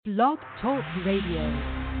Blog Talk Radio.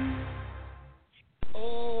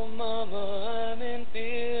 Oh, mama, I'm in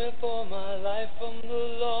fear for my life from the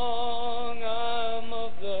long arm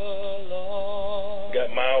of the law.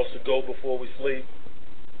 Got miles to go before we sleep.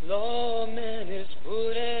 Lawman is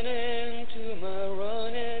putting an end to my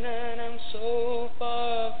running, and I'm so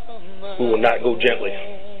far from my We will not go gently.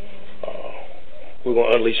 We're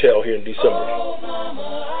going to unleash hell here in December. Oh, mama,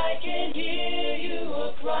 I can hear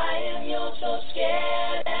you crying. You're so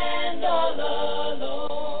scared and all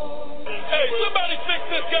alone. Hey, somebody fix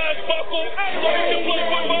this guy's buckle so he can play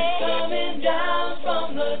football. Coming down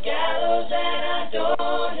from the gallows, and I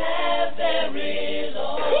don't have very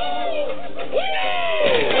long.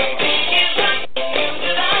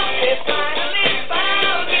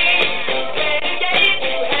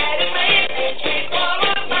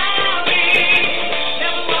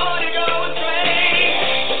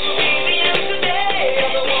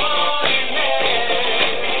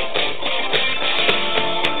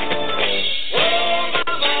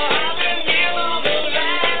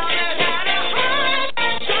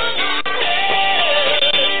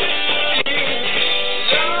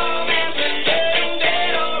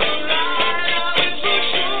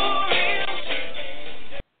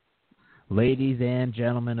 Ladies and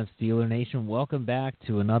gentlemen of Steeler Nation, welcome back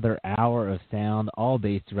to another hour of sound, all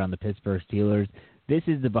based around the Pittsburgh Steelers. This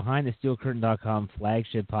is the BehindTheSteelCurtain.com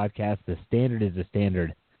flagship podcast, The Standard is the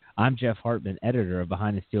Standard. I'm Jeff Hartman, editor of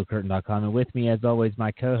BehindTheSteelCurtain.com, and with me, as always,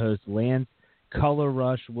 my co-host, Lance Color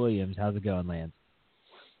Rush Williams. How's it going, Lance?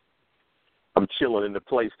 I'm chilling in the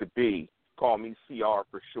place to be. Call me CR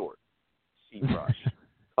for short. C-Rush.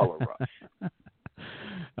 Color Rush.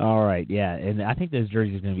 All right, yeah, and I think those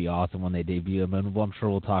jerseys are going to be awesome when they debut them, and I'm sure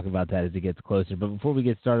we'll talk about that as it gets closer. But before we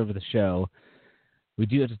get started with the show, we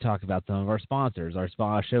do have to talk about some of our sponsors. Our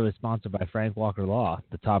show is sponsored by Frank Walker Law,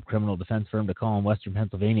 the top criminal defense firm to call in Western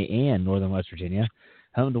Pennsylvania and Northern West Virginia,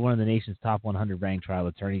 home to one of the nation's top 100 ranked trial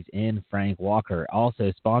attorneys in Frank Walker.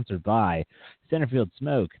 Also sponsored by Centerfield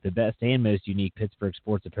Smoke, the best and most unique Pittsburgh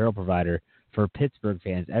sports apparel provider for Pittsburgh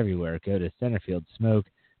fans everywhere. Go to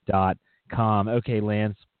centerfieldsmoke.com. Okay,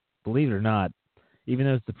 Lance, believe it or not, even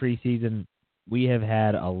though it's the preseason, we have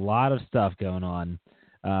had a lot of stuff going on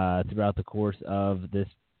throughout the course of this,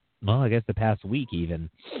 well, I guess the past week even.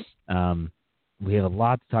 We have a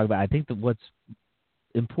lot to talk about. I think that what's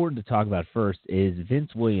important to talk about first is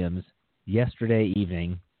Vince Williams. Yesterday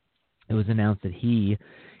evening, it was announced that he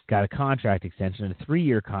got a contract extension, a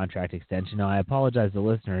 3-year contract extension. Now, I apologize to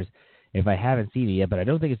listeners if I haven't seen it yet, but I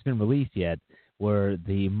don't think it's been released yet, where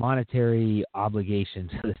the monetary obligation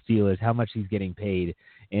to the Steelers, how much he's getting paid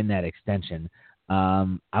in that extension.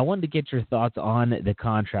 I wanted to get your thoughts on the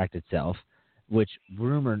contract itself, which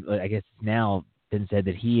I guess it's now been said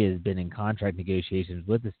that he has been in contract negotiations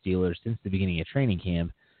with the Steelers since the beginning of training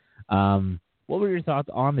camp. What were your thoughts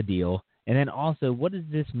on the deal? And then also, what does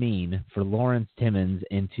this mean for Lawrence Timmons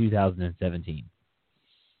in 2017?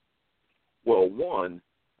 Well, one,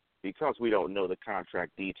 because we don't know the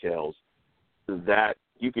contract details, that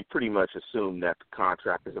you could pretty much assume that the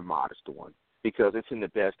contract is a modest one, because it's in the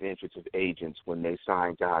best interest of agents when they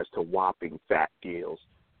sign guys to whopping fat deals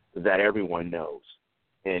that everyone knows.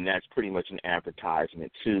 And that's pretty much an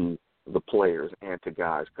advertisement to the players and to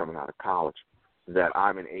guys coming out of college that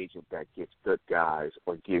I'm an agent that gets good guys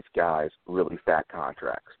or gives guys really fat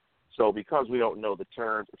contracts. So because we don't know the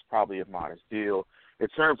terms, it's probably a modest deal. In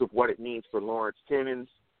terms of what it means for Lawrence Timmons,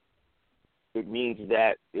 it means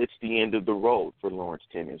that it's the end of the road for Lawrence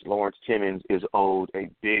Timmons. Lawrence Timmons is owed a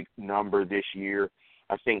big number this year,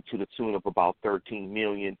 I think to the tune of about $13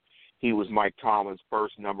 million. He was Mike Tomlin's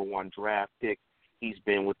first number 1 draft pick. He's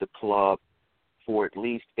been with the club for at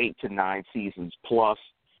least 8 to 9 seasons plus,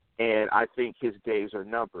 and I think his days are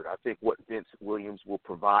numbered. I think what Vince Williams will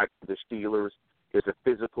provide for the Steelers is a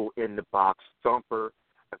physical in-the-box thumper,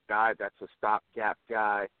 a guy that's a stopgap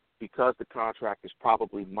guy. Because the contract is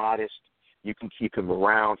probably modest, you can keep him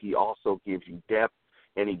around. He also gives you depth,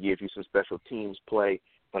 and he gives you some special teams play.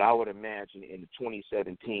 But I would imagine in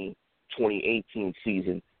the 2017-2018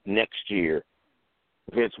 season next year,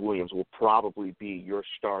 Vince Williams will probably be your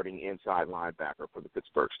starting inside linebacker for the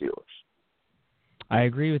Pittsburgh Steelers. I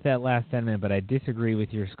agree with that last sentiment, but I disagree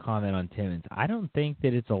with your comment on Timmons. I don't think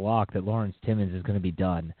that it's a lock that Lawrence Timmons is going to be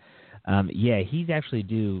done. He's actually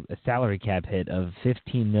due a salary cap hit of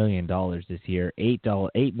 $15 million this year.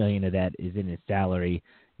 $8 million of that is in his salary.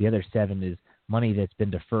 The other $7 million is money that's been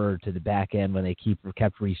deferred to the back end when they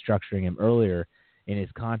kept restructuring him earlier in his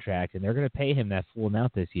contract, and they're going to pay him that full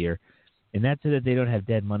amount this year. And that's so that they don't have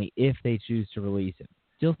dead money if they choose to release him.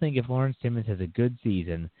 Still think if Lawrence Timmons has a good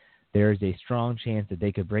season, there is a strong chance that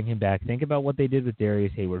they could bring him back. Think about what they did with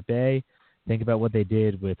Darius Hayward-Bay. Think about what they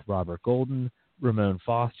did with Robert Golden, Ramon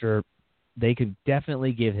Foster. They could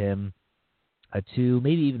definitely give him a 2,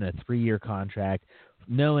 maybe even a 3-year contract,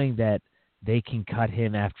 knowing that they can cut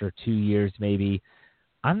him after 2 years maybe.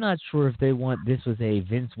 I'm not sure if they want this was a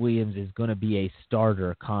Vince Williams is going to be a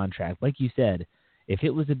starter contract. Like you said, if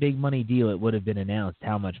it was a big money deal, it would have been announced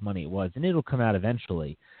how much money it was, and it'll come out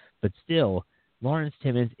eventually. But still, Lawrence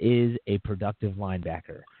Timmons is a productive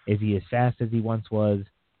linebacker. Is he as fast as he once was?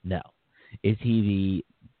 No. Is he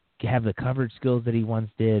have the coverage skills that he once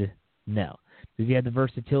did? No. Does he have the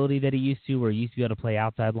versatility that he used to, where he used to be able to play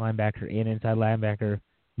outside linebacker and inside linebacker?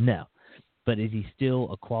 No. But is he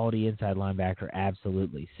still a quality inside linebacker?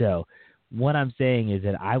 Absolutely. So what I'm saying is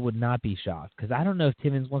that I would not be shocked, because I don't know if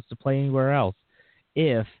Timmons wants to play anywhere else,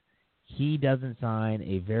 if he doesn't sign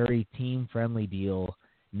a very team-friendly deal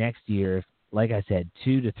next year. Like I said,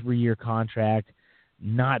 2 to 3 year contract,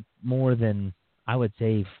 not more than, I would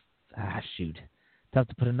say, tough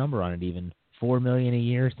to put a number on it even, $4 million a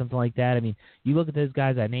year, something like that. I mean, you look at those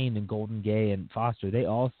guys I named in Golden, Gay, and Foster, they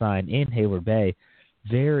all signed, in Hayward-Bay,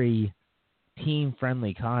 very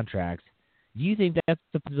team-friendly contracts. Do you think that's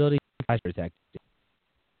the possibility of protect?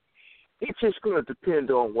 It's just going to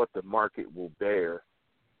depend on what the market will bear.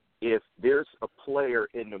 If there's a player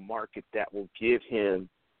in the market that will give him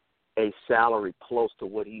a salary close to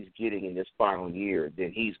what he's getting in this final year,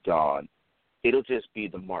 then he's gone. It'll just be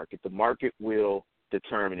the market. The market will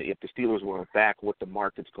determine it. If the Steelers want to back what the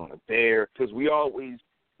market's going to bear, because we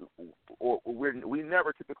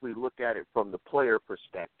never typically look at it from the player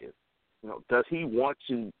perspective. You know, does he want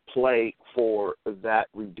to play for that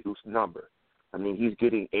reduced number? I mean, he's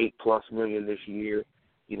getting $8+ million this year.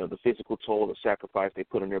 You know, the physical toll, the sacrifice they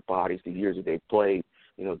put on their bodies, the years that they've played.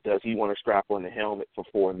 You know, does he want to strap on the helmet for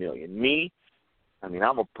 $4 million? Me, I mean,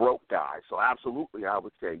 I'm a broke guy, so absolutely I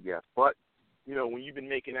would say yes. But, you know, when you've been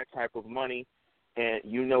making that type of money and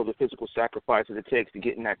you know the physical sacrifices it takes to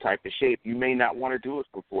get in that type of shape, you may not want to do it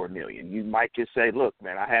for $4 million. You might just say, look,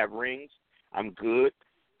 man, I have rings. I'm good.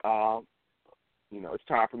 You know, it's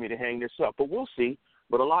time for me to hang this up. But we'll see.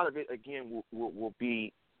 But a lot of it, again, will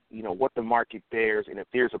be, you know, what the market bears, and if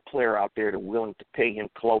there's a player out there that's willing to pay him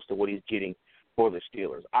close to what he's getting for the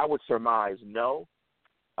Steelers. I would surmise no,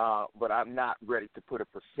 but I'm not ready to put a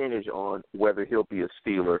percentage on whether he'll be a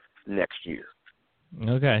Steeler next year.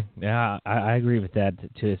 Okay. Yeah, I agree with that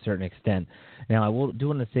to a certain extent. Now, I do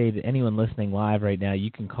want to say that anyone listening live right now, you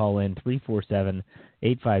can call in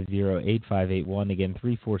 347-850-8581. Again,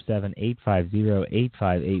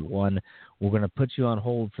 347-850-8581. We're going to put you on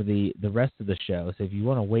hold for the rest of the show. So if you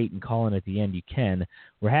want to wait and call in at the end, you can.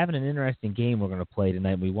 We're having an interesting game we're going to play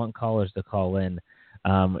tonight. We want callers to call in.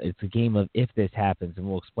 It's a game of if this happens, and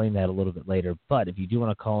we'll explain that a little bit later. But if you do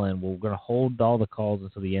want to call in, we're going to hold all the calls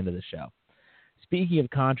until the end of the show. Speaking of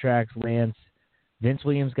contracts, Lance, Vince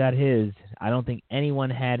Williams got his. I don't think anyone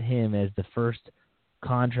had him as the first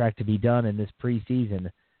contract to be done in this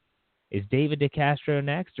preseason. Is David DeCastro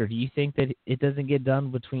next, or do you think that it doesn't get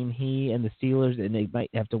done between he and the Steelers and they might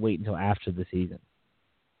have to wait until after the season?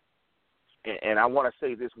 And I want to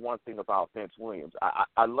say this one thing about Vince Williams.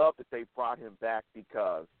 I love that they brought him back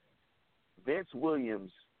because Vince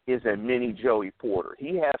Williams is a mini Joey Porter.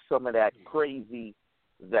 He has some of that crazy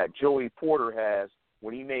that Joey Porter has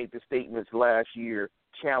when he made the statements last year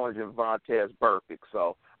challenging Vontaze Burfict.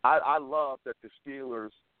 So I love that the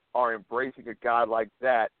Steelers are embracing a guy like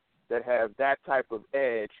that has that type of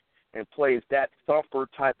edge and plays that thumper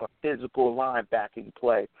type of physical linebacking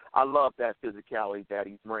play. I love that physicality that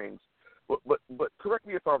he brings. But correct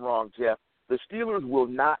me if I'm wrong, Jeff, the Steelers will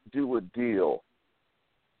not do a deal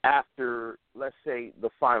after, let's say,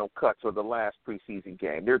 the final cuts or the last preseason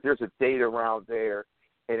game. There's a date around there.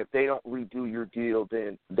 And if they don't redo your deal,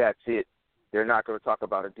 then that's it. They're not going to talk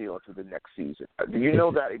about a deal until the next season. Do you know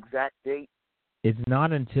that exact date? It's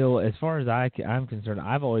not until, as far as I'm concerned,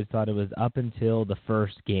 I've always thought it was up until the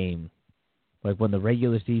first game, like when the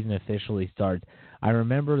regular season officially starts. I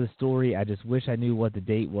remember the story. I just wish I knew what the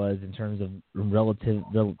date was in terms of relative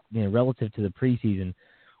to the preseason,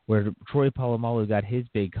 where Troy Polamalu got his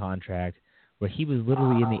big contract, where he was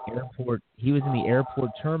literally in the airport. He was in the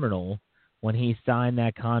airport terminal when he signed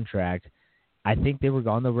that contract. I think they were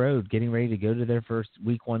on the road getting ready to go to their first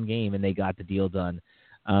week 1 game, and they got the deal done.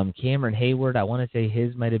 Cameron Hayward, I want to say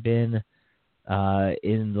his might have been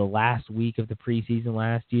in the last week of the preseason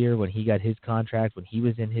last year when he got his contract, when he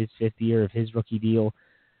was in his 5th year of his rookie deal.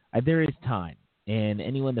 There is time, and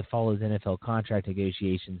anyone that follows NFL contract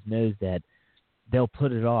negotiations knows that they'll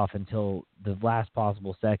put it off until the last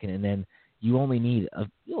possible second, and then you only need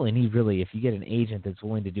really, if you get an agent that's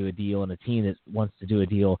willing to do a deal and a team that wants to do a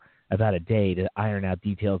deal, about a day to iron out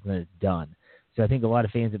details, and then it's done. So I think a lot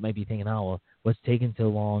of fans that might be thinking, oh, well, what's taking so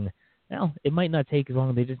long? Well, it might not take as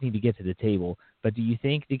long. They just need to get to the table. But do you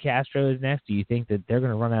think DeCastro is next? Do you think that they're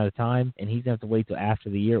going to run out of time and he's going to have to wait till after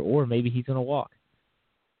the year, or maybe he's going to walk?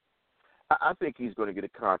 I think he's going to get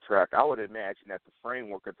a contract. I would imagine that the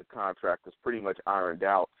framework of the contract is pretty much ironed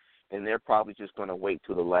out, and they're probably just going to wait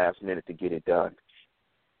till the last minute to get it done.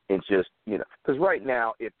 And just, because right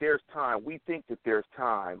now, if there's time, we think that there's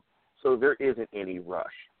time, so there isn't any rush.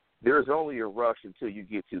 There's only a rush until you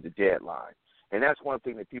get to the deadline. And that's one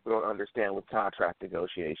thing that people don't understand with contract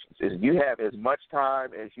negotiations, is you have as much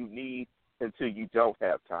time as you need until you don't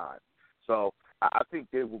have time. So I think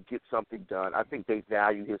they will get something done. I think they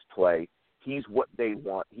value his play. He's what they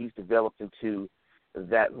want. He's developed into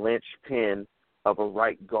that linchpin of a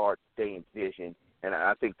right guard they envision, and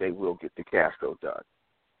I think they will get DeCastro done.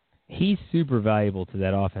 He's super valuable to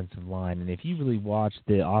that offensive line, and if you really watch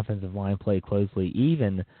the offensive line play closely,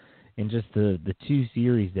 even in just the two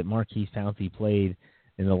series that Maurkice Pouncey played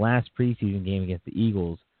in the last preseason game against the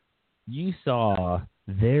Eagles, you saw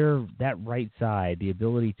that right side, the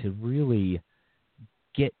ability to really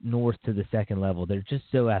get north to the second level. They're just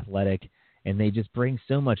so athletic, and they just bring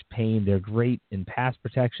so much pain. They're great in pass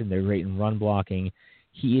protection. They're great in run blocking.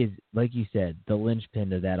 He is, like you said, the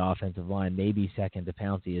linchpin of that offensive line, maybe second to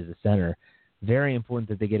Pouncey as a center. Very important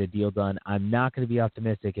that they get a deal done. I'm not going to be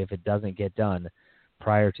optimistic if it doesn't get done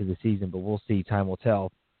prior to the season, but we'll see. Time will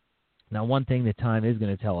tell. Now, one thing that time is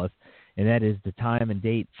going to tell us, and that is the time and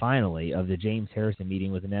date, finally, of the James Harrison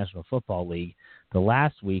meeting with the National Football League. The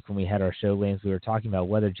last week when we had our show, Lance, we were talking about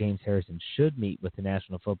whether James Harrison should meet with the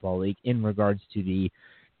National Football League in regards to the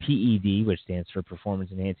PED, which stands for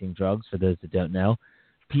Performance-Enhancing Drugs, for those that don't know.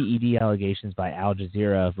 PED allegations by Al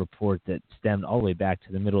Jazeera report that stemmed all the way back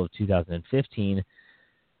to the middle of 2015.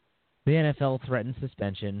 The NFL threatened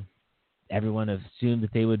suspension. Everyone assumed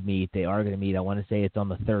that they would meet. They are going to meet. I want to say it's on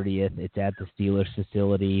the 30th. It's at the Steelers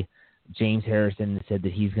facility. James Harrison said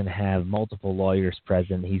that he's going to have multiple lawyers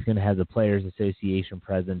present. He's going to have the Players Association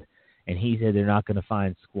present. And he said they're not going to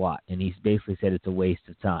find squat. And he's basically said it's a waste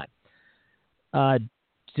of time.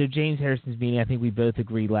 So James Harrison's meeting, I think we both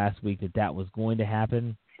agreed last week that was going to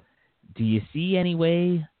happen. Do you see any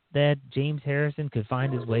way that James Harrison could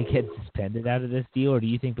find his way get suspended out of this deal, or do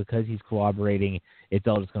you think because he's cooperating, it's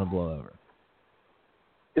all just going to blow over?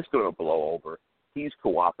 It's going to blow over. He's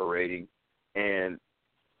cooperating, and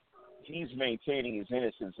he's maintaining his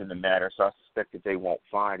innocence in the matter, so I suspect that they won't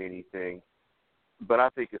find anything. But I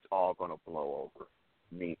think it's all going to blow over.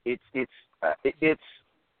 I mean, it's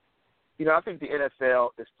I think the NFL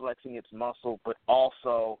is flexing its muscle, but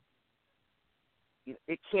also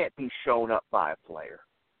it can't be shown up by a player.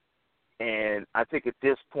 And I think at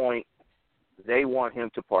this point, they want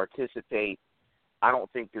him to participate. I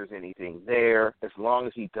don't think there's anything there. As long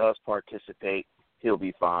as he does participate, he'll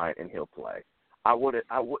be fine and he'll play. I wouldn't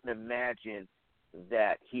imagine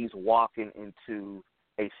that he's walking into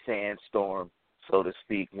a sandstorm, so to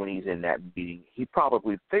speak, when he's in that meeting. They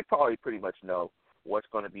probably pretty much know what's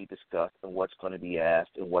going to be discussed and what's going to be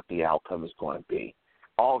asked and what the outcome is going to be.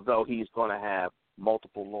 Although he's going to have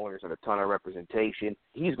multiple lawyers and a ton of representation,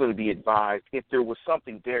 he's going to be advised if there was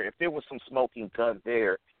something there, if there was some smoking gun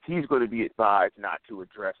there, he's going to be advised not to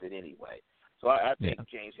address it anyway. So I think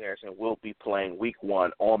James Harrison will be playing Week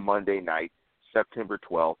 1 on Monday night, September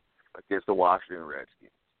 12th, against the Washington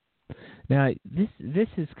Redskins. Now, this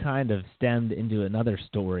has kind of stemmed into another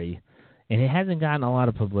story, and it hasn't gotten a lot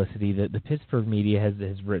of publicity. The Pittsburgh media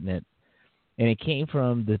has written it, and it came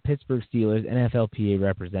from the Pittsburgh Steelers NFLPA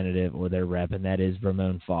representative, or their rep, and that is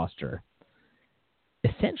Ramon Foster.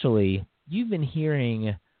 Essentially, you've been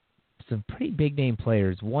hearing some pretty big-name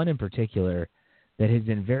players, one in particular, that has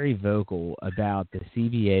been very vocal about the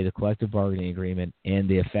CBA, the collective bargaining agreement, and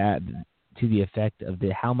to the effect of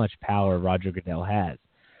how much power Roger Goodell has.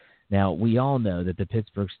 Now, we all know that the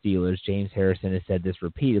Pittsburgh Steelers, James Harrison has said this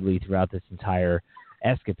repeatedly throughout this entire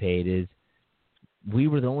escapade, is we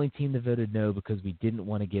were the only team that voted no because we didn't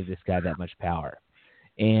want to give this guy that much power.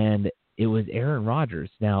 And it was Aaron Rodgers.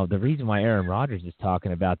 Now, the reason why Aaron Rodgers is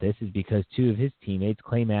talking about this is because two of his teammates,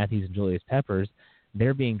 Clay Matthews and Julius Peppers,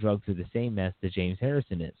 they're being drugged through the same mess that James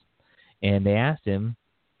Harrison is. And they asked him,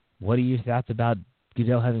 what are your thoughts about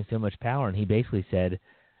Goodell having so much power? And he basically said,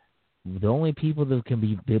 the only people that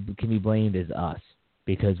can be blamed is us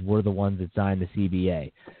because we're the ones that signed the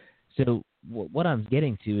CBA. So what I'm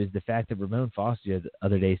getting to is the fact that Ramon Foster the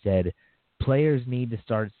other day said players need to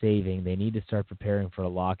start saving. They need to start preparing for a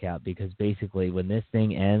lockout because basically when this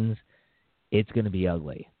thing ends, it's going to be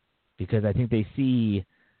ugly because I think they see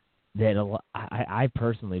that I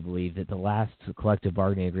personally believe that the last collective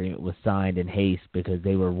bargaining agreement was signed in haste because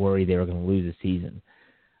they were worried they were going to lose a season.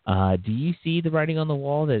 Do you see the writing on the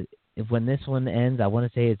wall that if when this one ends, I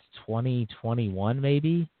want to say it's 2021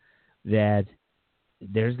 maybe, that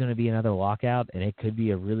there's going to be another lockout and it could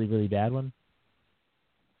be a really, really bad one?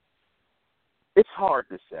 It's hard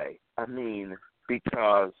to say. I mean,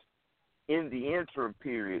 because in the interim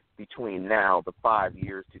period between now, the 5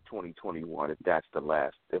 years to 2021, if that's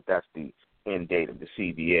the end date of the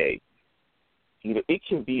CBA, it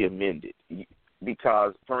can be amended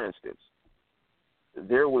because, for instance,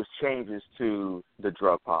 there was changes to the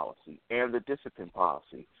drug policy and the discipline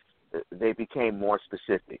policy. They became more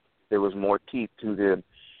specific. There was more teeth to them,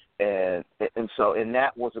 and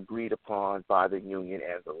that was agreed upon by the union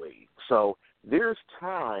and the league. So there's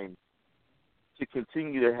time to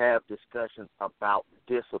continue to have discussions about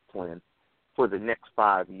discipline for the next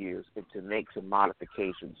 5 years and to make some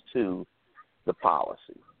modifications to the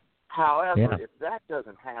policy. However, if that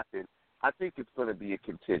doesn't happen, I think it's going to be a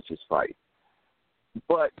contentious fight.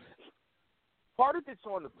 But part of it's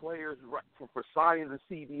on the players for signing the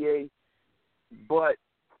CBA, but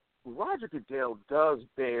Roger Goodell does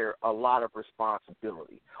bear a lot of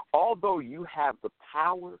responsibility. Although you have the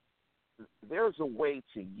power, there's a way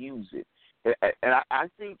to use it. And I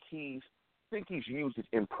think he's used it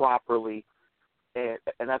improperly, and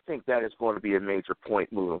I think that is going to be a major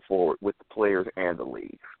point moving forward with the players and the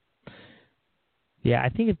league. Yeah, I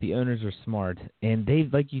think if the owners are smart, and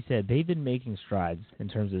they've, like you said, they've been making strides in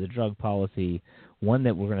terms of the drug policy. One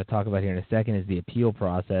that we're going to talk about here in a second is the appeal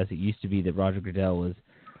process. It used to be that Roger Goodell was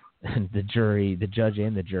the judge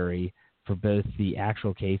and the jury for both the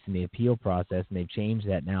actual case and the appeal process, and they've changed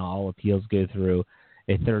that now. All appeals go through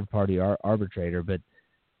a third-party arbitrator. But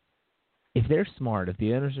if they're smart, if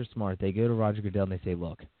the owners are smart, they go to Roger Goodell and they say,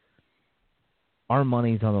 look, our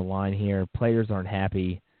money's on the line here. Players aren't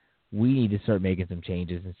happy. We need to start making some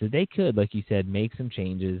changes. And so they could, like you said, make some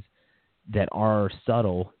changes that are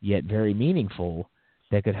subtle yet very meaningful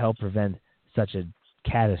that could help prevent such a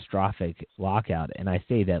catastrophic lockout. And I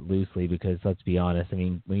say that loosely because, let's be honest, I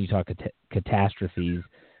mean, when you talk catastrophes,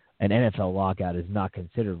 an NFL lockout is not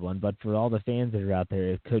considered one, but for all the fans that are out there,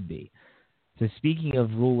 it could be. So speaking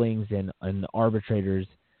of rulings and arbitrators,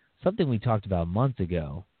 something we talked about months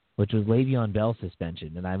ago, which was Le'Veon Bell's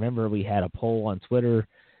suspension. And I remember we had a poll on Twitter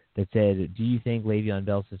that said, do you think Le'Veon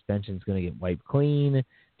Bell's suspension is going to get wiped clean?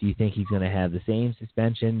 Do you think he's going to have the same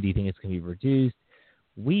suspension? Do you think it's going to be reduced?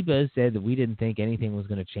 We both said that we didn't think anything was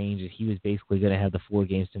going to change, that he was basically going to have the 4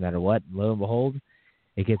 games no matter what. Lo and behold,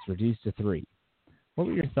 it gets reduced to 3. What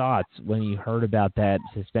were your thoughts when you heard about that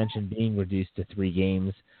suspension being reduced to 3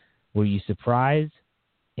 games? Were you surprised?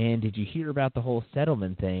 And did you hear about the whole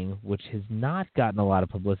settlement thing, which has not gotten a lot of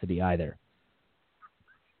publicity either?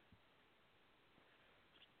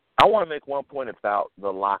 I want to make one point about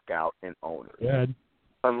the lockout and owners. Good.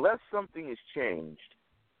 Unless something is changed,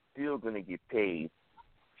 still going to get paid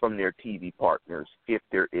from their TV partners if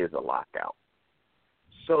there is a lockout.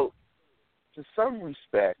 So, to some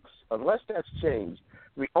respects, unless that's changed,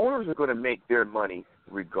 the owners are going to make their money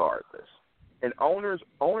regardless. And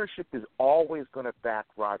ownership is always going to back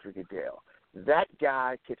Roger Goodell. That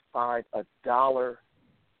guy could find $1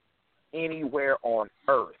 anywhere on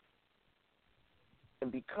earth.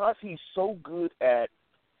 And because he's so good at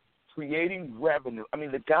creating revenue, I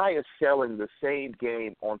mean, the guy is selling the same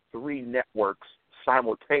game on 3 networks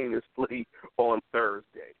simultaneously on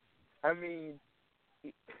Thursday. I mean,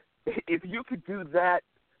 if you could do that,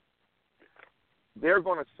 they're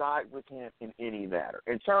going to side with him in any matter.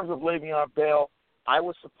 In terms of Le'Veon Bell, I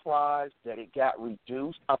was surprised that it got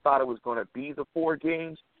reduced. I thought it was going to be the 4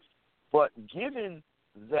 games. But given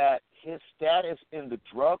that his status in the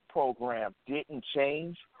drug program didn't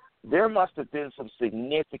change, there must have been some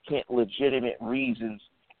significant legitimate reasons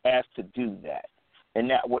as to do that. And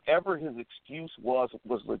that whatever his excuse was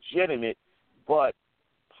legitimate, but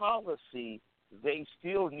policy, they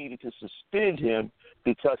still needed to suspend him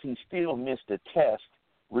because he still missed a test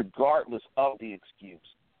regardless of the excuse.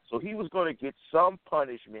 So he was going to get some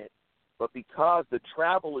punishment, but because the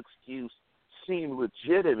travel excuse seemed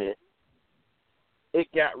legitimate, it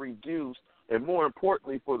got reduced. And more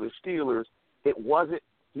importantly for the Steelers, he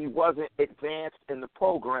wasn't advanced in the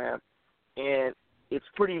program, and it's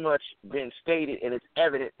pretty much been stated and it's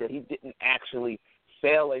evident that he didn't actually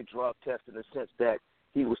fail a drug test in the sense that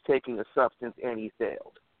he was taking a substance and he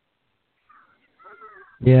failed.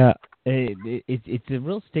 Yeah, it's a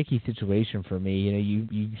real sticky situation for me. You know,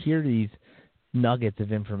 you hear these nuggets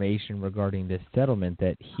of information regarding this settlement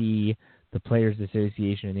that the Players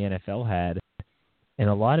Association and the NFL had, and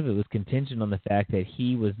a lot of it was contingent on the fact that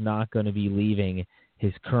he was not going to be leaving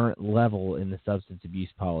his current level in the substance abuse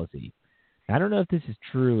policy. I don't know if this is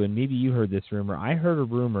true, and maybe you heard this rumor. I heard a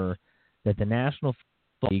rumor that the National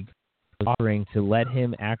Football League was offering to let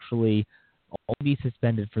him actually only be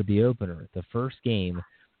suspended for the opener, the first game,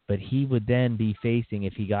 but he would then be facing,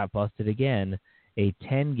 if he got busted again, a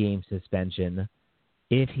 10-game suspension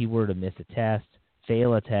if he were to miss a test,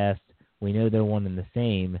 fail a test. We know they're one and the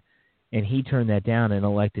same, and he turned that down and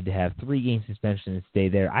elected to have 3-game suspension and stay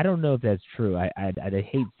there. I don't know if that's true. I'd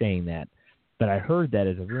hate saying that, but I heard that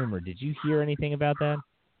as a rumor. Did you hear anything about that?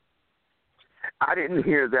 I didn't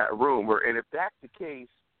hear that rumor, and if that's the case,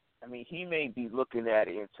 I mean, he may be looking at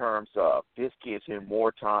it in terms of this gives him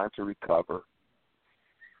more time to recover.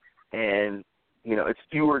 And, you know, it's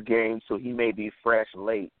fewer games, so he may be fresh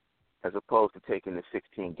late as opposed to taking the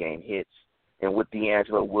 16-game hits. And with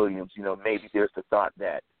D'Angelo Williams, you know, maybe there's the thought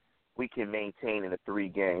that we can maintain in the 3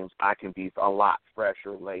 games. I can be a lot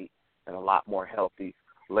fresher late and a lot more healthy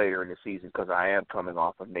later in the season because I am coming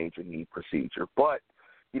off a major knee procedure. But,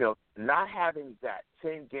 you know, not having that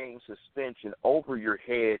 10-game suspension over your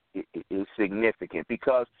head is significant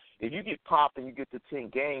because if you get popped and you get to 10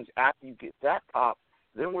 games, after you get that pop,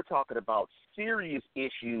 then we're talking about serious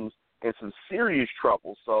issues and some serious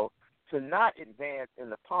trouble. So to not advance in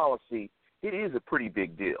the policy, it is a pretty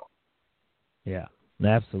big deal. Yeah,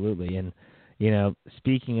 absolutely. And, you know,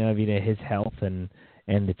 speaking of, you know, his health and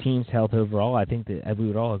the team's health overall, I think that we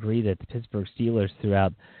would all agree that the Pittsburgh Steelers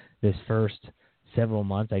throughout this first several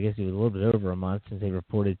months, I guess it was a little bit over a month since they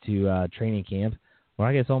reported to training camp, or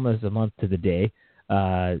I guess almost a month to the day,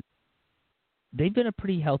 they've been a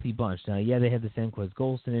pretty healthy bunch. Now, yeah, they had the Senquez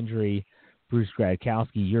Golston injury. Bruce Gradkowski,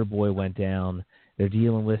 your boy, went down. They're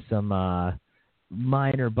dealing with some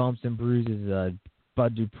minor bumps and bruises.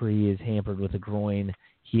 Bud Dupree is hampered with a groin.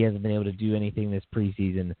 He hasn't been able to do anything this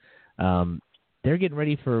preseason. They're getting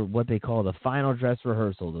ready for what they call the final dress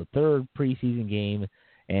rehearsal, the 3rd preseason game.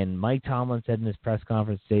 And Mike Tomlin said in his press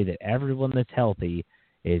conference today that everyone that's healthy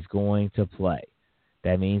is going to play.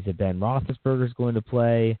 That means that Ben Roethlisberger is going to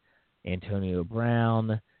play, Antonio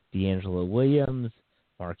Brown, D'Angelo Williams,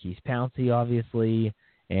 Marquise Pouncey, obviously,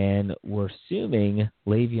 and we're assuming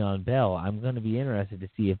Le'Veon Bell. I'm going to be interested to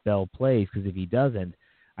see if Bell plays, because if he doesn't,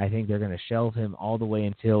 I think they're going to shelve him all the way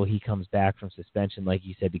until he comes back from suspension, like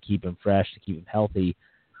you said, to keep him fresh, to keep him healthy.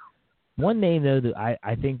 One name, though, that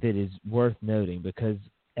I think that is worth noting, because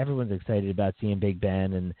everyone's excited about seeing Big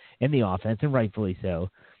Ben and the offense, and rightfully so.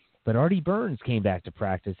 But Artie Burns came back to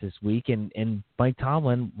practice this week, and Mike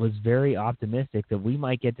Tomlin was very optimistic that we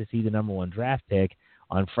might get to see the number 1 draft pick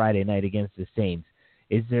on Friday night against the Saints.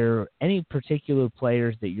 Is there any particular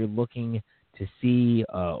players that you're looking to see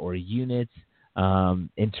or units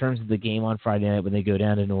in terms of the game on Friday night when they go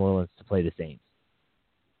down to New Orleans to play the Saints?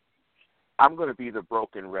 I'm going to be the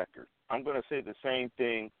broken record. I'm going to say the same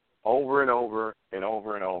thing over and over and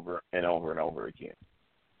over and over and over and over again.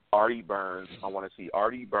 Artie Burns. I want to see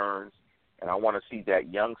Artie Burns, and I want to see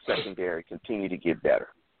that young secondary continue to get better.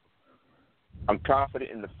 I'm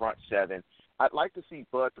confident in the front 7. I'd like to see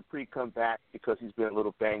Bud Dupree come back because he's been a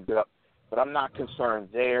little banged up, but I'm not concerned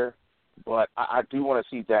there. But I do want to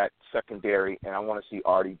see that secondary, and I want to see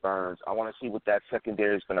Artie Burns. I want to see what that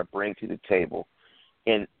secondary is going to bring to the table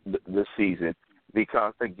in the season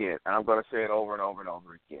because, again, and I'm going to say it over and over and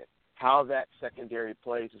over again, how that secondary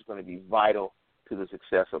plays is going to be vital to the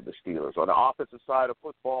success of the Steelers. On the offensive side of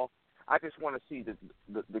football, I just want to see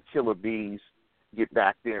the killer bees get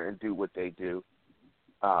back there and do what they do.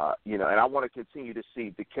 You know, and I want to continue to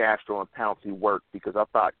see DeCastro and Pouncey work because I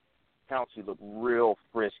thought Pouncey looked real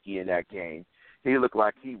frisky in that game. He looked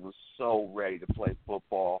like he was so ready to play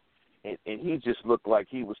football, and he just looked like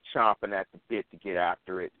he was chomping at the bit to get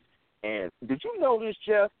after it. And did you know this,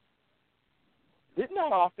 Jeff? Didn't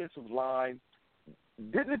that offensive line,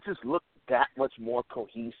 didn't it just look that much more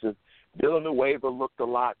cohesive? Villanueva looked a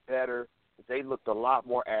lot better. They looked a lot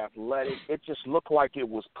more athletic. It just looked like it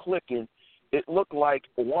was clicking. It looked like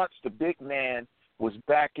once the big man was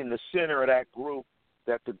back in the center of that group,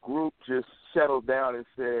 that the group just settled down and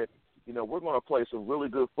said, you know, we're going to play some really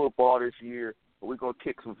good football this year, but we're going to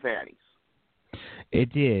kick some fannies.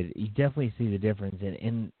 It did. You definitely see the difference.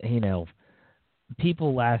 And you know,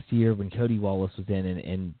 people last year when Cody Wallace was in,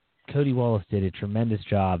 and Cody Wallace did a tremendous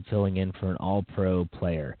job filling in for an all-pro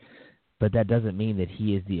player. But that doesn't mean that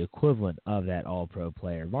he is the equivalent of that all-pro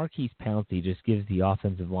player. Marquise Pouncey just gives the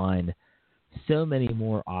offensive line so many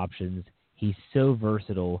more options. He's so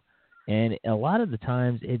versatile. And a lot of the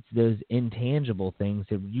times it's those intangible things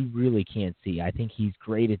that you really can't see. I think he's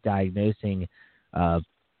great at diagnosing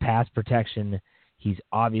pass protection. He's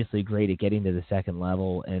obviously great at getting to the second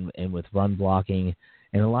level and with run blocking.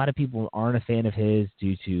 And a lot of people aren't a fan of his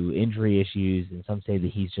due to injury issues, and some say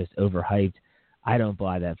that he's just overhyped. I don't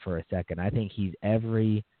buy that for a second. I think he's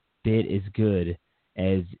every bit as good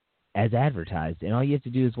as advertised. And all you have to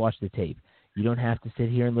do is watch the tape. You don't have to sit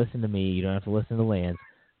here and listen to me. You don't have to listen to Lance.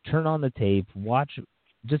 Turn on the tape. Watch.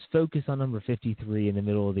 Just focus on number 53 in the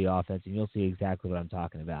middle of the offense, and you'll see exactly what I'm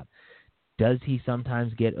talking about. Does he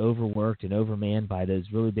sometimes get overworked and overmanned by those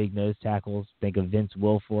really big nose tackles? Think of Vince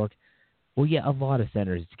Wilfork. Well, yeah, a lot of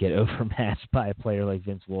centers get overmatched by a player like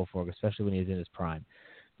Vince Wilfork, especially when he's in his prime.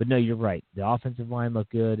 But no, you're right. The offensive line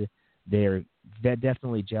looked good. They're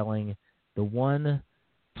definitely gelling. The one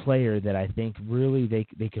player that I think really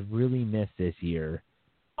they could really miss this year,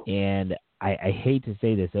 and I hate to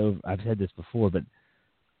say this, I've said this before, but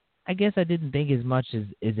I guess I didn't think as much as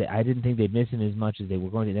I didn't think they'd miss him as much as they were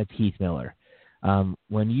going to. That's Heath Miller.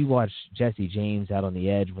 When you watch Jesse James out on the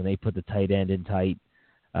edge, when they put the tight end in tight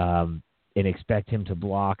and expect him to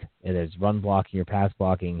block, and there's run blocking or pass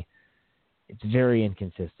blocking, it's very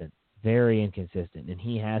inconsistent, and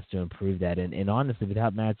he has to improve that. And honestly,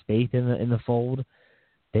 without Matt Spaeth in the fold,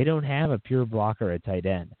 they don't have a pure blocker at tight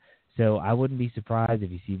end. So I wouldn't be surprised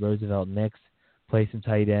if you see Roosevelt Nix play some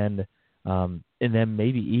tight end, and then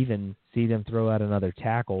maybe even see them throw out another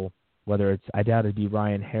tackle, whether it's, I doubt it'd be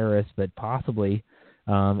Ryan Harris, but possibly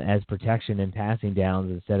as protection and passing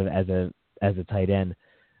downs instead of as a tight end.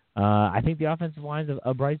 I think the offensive line's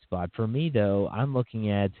a bright spot. For me, though, I'm looking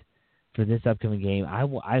at, for this upcoming game,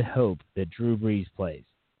 I hope that Drew Brees plays.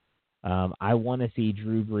 I want to see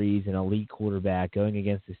Drew Brees, an elite quarterback, going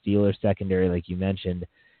against the Steelers secondary like you mentioned,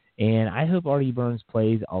 and I hope Artie Burns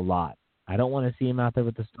plays a lot. I don't want to see him out there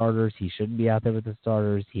with the starters. He shouldn't be out there with the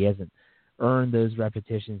starters. He hasn't earned those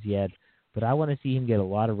repetitions yet, but I want to see him get a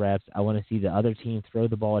lot of reps. I want to see the other team throw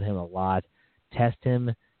the ball at him a lot, test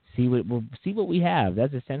him, see what we have.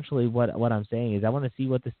 That's essentially what I'm saying is I want to see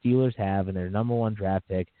what the Steelers have in their number one draft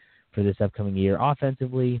pick for this upcoming year.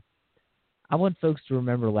 Offensively, I want folks to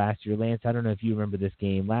remember last year. Lance, I don't know if you remember this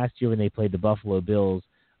game. Last year when they played the Buffalo Bills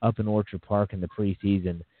up in Orchard Park in the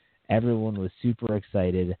preseason, everyone was super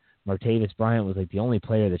excited. Martavis Bryant was like the only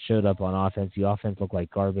player that showed up on offense. The offense looked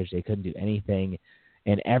like garbage. They couldn't do anything,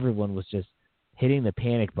 and everyone was just hitting the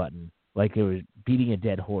panic button like they were beating a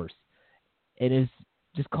dead horse. It is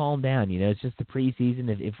just calm down. It's just the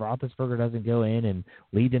preseason. If Roethlisberger doesn't go in and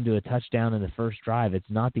lead them to a touchdown in the first drive, it's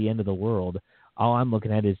not the end of the world. All I'm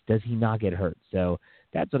looking at is, does he not get hurt? So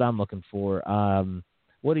that's what I'm looking for.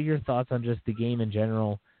 What are your thoughts on just the game in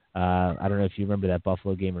general? I don't know if you remember that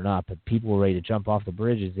Buffalo game or not, but people were ready to jump off the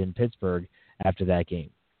bridges in Pittsburgh after that game.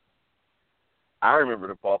 I remember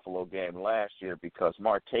the Buffalo game last year because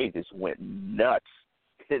Martavis went nuts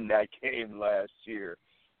in that game last year.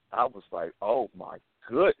 I was like, oh, my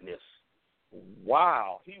goodness.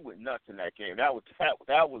 Wow, he went nuts in that game. That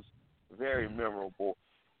was very memorable.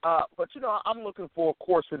 But, I'm looking for, of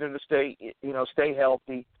course, for them to stay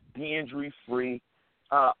healthy, be injury-free.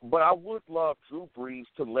 But I would love Drew Brees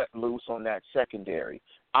to let loose on that secondary.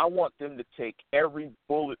 I want them to take every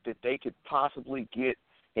bullet that they could possibly get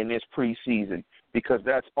in this preseason because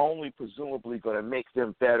that's only presumably going to make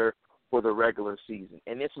them better for the regular season.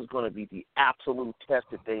 And this is going to be the absolute test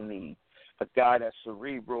that they need. A guy that's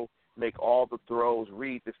cerebral, make all the throws,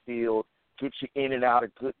 read the field, get you in and out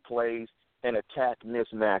of good plays, and attack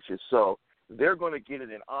mismatches. So they're going to get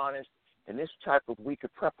it in honest. And this type of week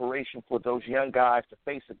of preparation for those young guys to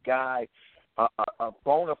face a guy, a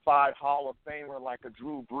bona fide Hall of Famer like a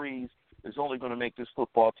Drew Brees, is only going to make this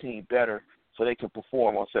football team better so they can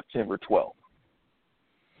perform on September 12th.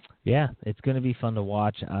 Yeah, it's going to be fun to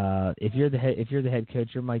watch. If you're the head coach,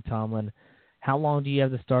 you're Mike Tomlin. How long do you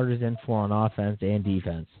have the starters in for on offense and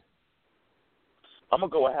defense? I'm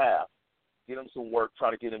going to go a half, get them some work,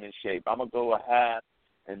 try to get them in shape. I'm going to go a half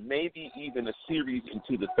and maybe even a series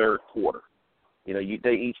into the third quarter. They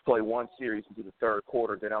each play one series into the third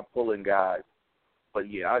quarter, then I'm pulling guys.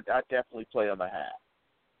 But, yeah, I definitely play on the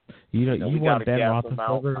half. You want Ben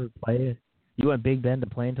Roethlisberger to play? You want Big Ben to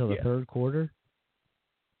play until the third quarter?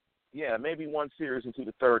 Yeah, maybe one series into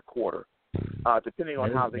the third quarter, depending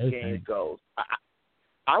on how the game goes.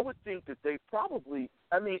 I would think that they probably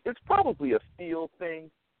 – it's probably a feel thing,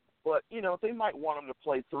 but, they might want them to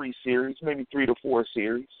play 3 series, maybe 3 to 4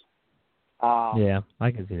 series. Yeah,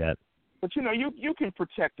 I can see that. But, you can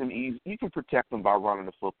protect them easy. You can protect them by running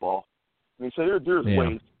the football. So there's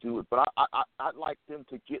ways to do it, but I'd like them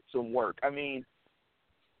to get some work.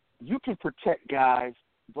 You can protect guys,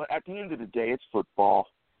 but at the end of the day, it's football.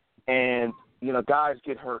 And, guys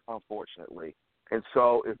get hurt, unfortunately. And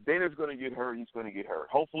so if Ben is going to get hurt, he's going to get hurt.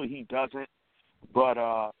 Hopefully he doesn't. But,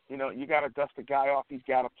 you got to dust the guy off. He's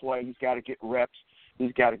got to play. He's got to get reps.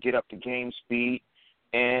 He's got to get up to game speed.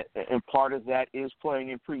 And part of that is playing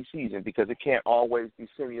in preseason because it can't always be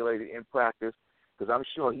simulated in practice because I'm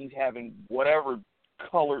sure he's having whatever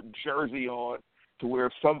colored jersey on to where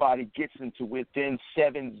if somebody gets into within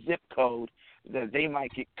 7 zip code, that they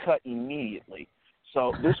might get cut immediately.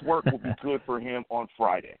 So this work will be good for him on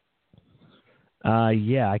Friday.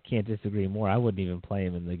 Yeah, I can't disagree more. I wouldn't even play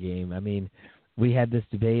him in the game. I mean, we had this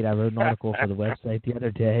debate. I wrote an article for the website the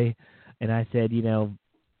other day, and I said,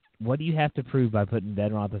 what do you have to prove by putting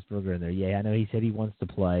Ben Roethlisberger in there? Yeah, I know he said he wants to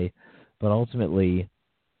play, but ultimately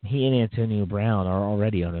he and Antonio Brown are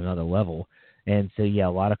already on another level. And so, yeah, a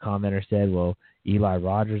lot of commenters said, well, Eli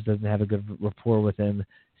Rogers doesn't have a good rapport with him.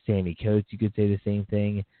 Sammy Coates, you could say the same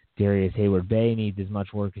thing. Darius Hayward-Bay needs as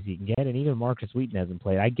much work as he can get, and even Marcus Wheaton hasn't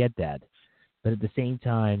played. I get that. But at the same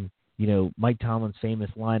time, Mike Tomlin's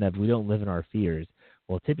famous line of, we don't live in our fears.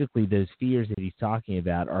 Well, typically those fears that he's talking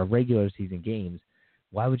about are regular season games.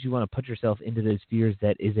 Why would you want to put yourself into those fears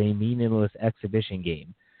that is a meaningless exhibition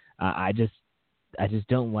game? I just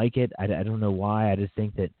don't like it. I don't know why. I just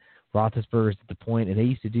think that Roethlisberger's at the point, and they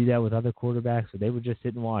used to do that with other quarterbacks, where they would just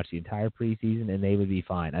sit and watch the entire preseason, and they would be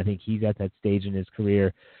fine. I think he's at that stage in his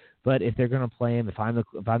career. But if they're going to play him, if I'm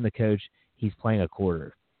the coach, he's playing a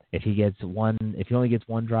quarter. If he only gets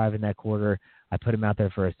one drive in that quarter, I put him out there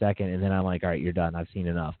for a second, and then I'm like, all right, you're done. I've seen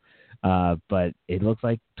enough. But it looks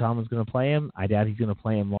like Tomlin's going to play him. I doubt he's going to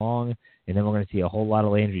play him long, and then we're going to see a whole lot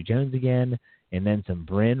of Landry Jones again, and then some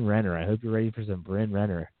Bryn Renner. I hope you're ready for some Bryn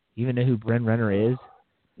Renner. You even know who Bryn Renner is?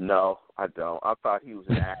 No, I don't. I thought he was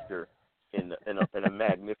an actor in a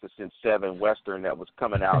Magnificent Seven Western that was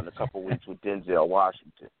coming out in a couple weeks with Denzel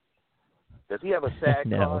Washington. Does he have a SAG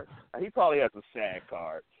card? He probably has a SAG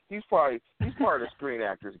card. He's part of the Screen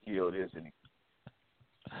Actors Guild, isn't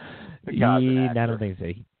he? I don't think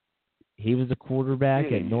so. He was a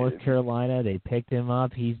quarterback at North Carolina. They picked him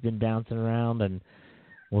up. He's been bouncing around, and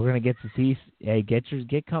we're going to get to see. Hey, get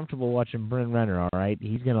comfortable watching Bryn Renner, all right?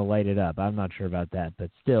 He's going to light it up. I'm not sure about that,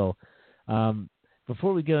 but still.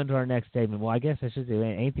 Before we go into our next segment, well, I guess I should say,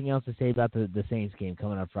 anything else to say about the Saints game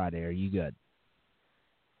coming up Friday? Are you good?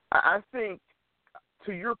 I think,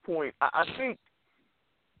 to your point, I think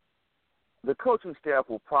the coaching staff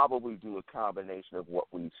will probably do a combination of what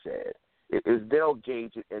we've said. Is they'll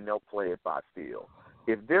gauge it and they'll play it by feel.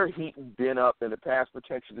 If their heating Ben up and the pass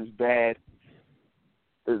protection is bad,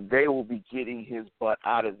 they will be getting his butt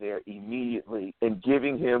out of there immediately and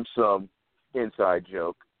giving him some inside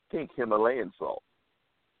joke, pink Himalayan salt.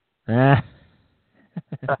 That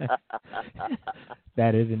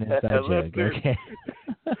is an inside joke. Okay.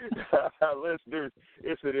 Listeners,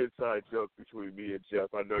 it's an inside joke between me and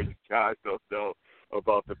Jeff. I know you guys don't know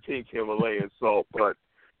about the pink Himalayan salt, but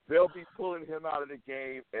they'll be pulling him out of the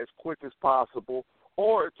game as quick as possible.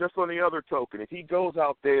 Or just on the other token, if he goes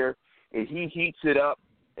out there and he heats it up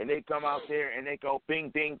and they come out there and they go bing,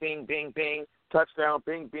 bing, bing, bing, bing, touchdown,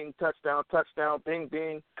 bing, bing, touchdown, touchdown, bing,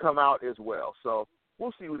 bing, come out as well. So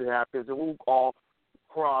we'll see what happens, and we'll all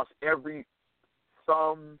cross every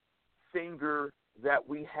thumb, finger that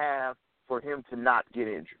we have for him to not get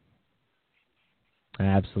injured.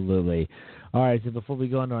 Absolutely. All right, so before we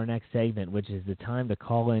go into our next segment, which is the time to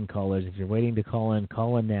call in, callers, if you're waiting to call in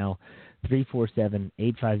now,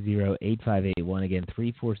 347-850-8581. Again,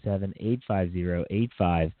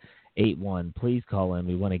 347-850-8581. Please call in.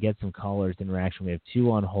 We want to get some callers' interaction. We have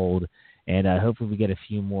 2 on hold, and hopefully we get a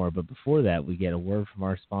few more. But before that, we get a word from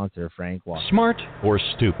our sponsor, Frank Walker. Smart or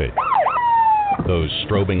stupid? Those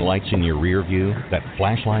strobing lights in your rear view, that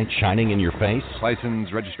flashlight shining in your face.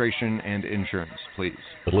 License, registration, and insurance, please.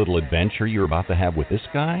 The little adventure you're about to have with this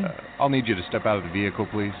guy? I'll need you to step out of the vehicle,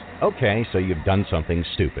 please. Okay, so you've done something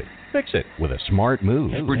stupid. Fix it with a smart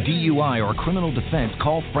move. For DUI or criminal defense,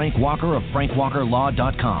 call Frank Walker of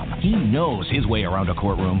FrankWalkerLaw.com. He knows his way around a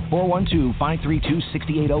courtroom.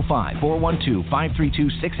 412-532-6805,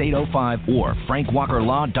 412-532-6805, or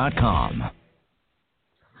FrankWalkerLaw.com.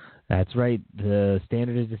 That's right. The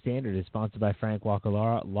Standard is the Standard is sponsored by Frank Walker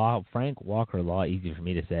Law. Frank Walker Law, easy for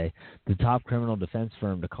me to say, the top criminal defense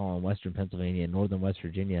firm to call in Western Pennsylvania and Northern West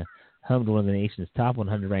Virginia, home to one of the nation's top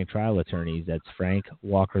 100 ranked trial attorneys. That's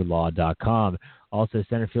FrankWalkerLaw.com. Also,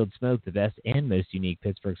 Centerfield Smoke, the best and most unique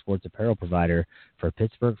Pittsburgh sports apparel provider for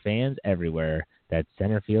Pittsburgh fans everywhere. That's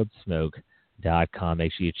CenterfieldSmoke.com.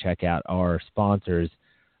 Make sure you check out our sponsors.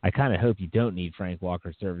 I kind of hope you don't need Frank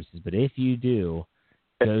Walker services, but if you do,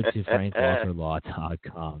 go to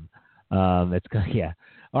FrankWalkerLaw.com. Yeah.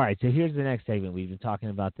 All right, so here's the next segment. We've been talking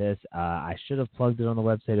about this. I should have plugged it on the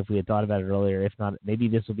website if we had thought about it earlier. If not, maybe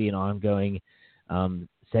this will be an ongoing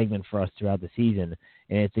segment for us throughout the season,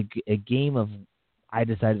 and it's a game of, I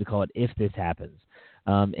decided to call it If This Happens.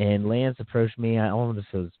 And Lance approached me, I don't know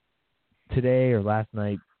if it was today or last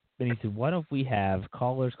night, and he said, why don't we have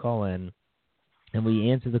callers call in and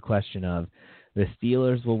we answer the question of the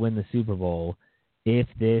Steelers will win the Super Bowl if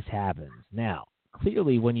this happens. Now,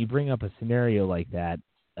 clearly when you bring up a scenario like that,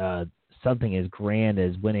 something as grand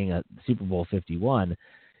as winning a Super Bowl 51,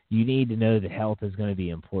 you need to know that health is going to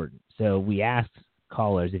be important. So we asked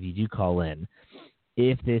callers, if you do call in,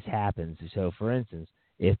 if this happens. So, for instance,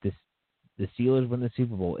 if the Steelers win the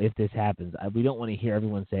Super Bowl, if this happens, we don't want to hear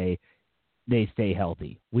everyone say they stay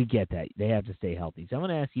healthy. We get that. They have to stay healthy. So I'm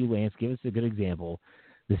going to ask you, Lance, give us a good example.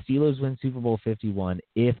 The Steelers win Super Bowl 51.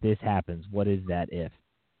 If this happens, what is that if?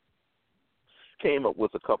 Came up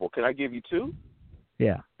with a couple. Can I give you two?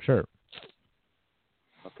 Yeah, sure.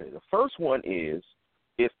 Okay, the first one is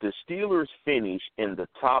if the Steelers finish in the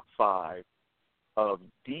top 5 of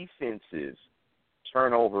defense's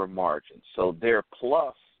turnover margin. So their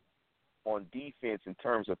plus on defense in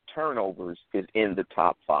terms of turnovers is in the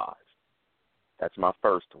top 5. That's my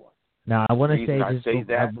first one. Now, I want to say, I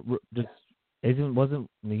don't know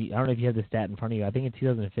if you have the stat in front of you. I think in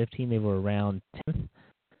 2015 they were around 10th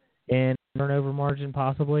in turnover margin,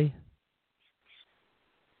 possibly.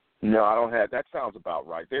 No, I don't have. That sounds about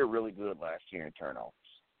right. They were really good last year in turnovers.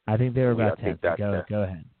 I think they were about 10th. Go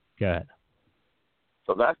ahead.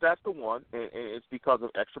 So that's the one, and it's because of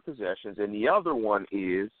extra possessions. And the other one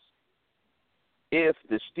is if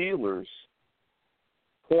the Steelers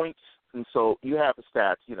points, and so you have the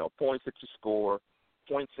stats, points that you score,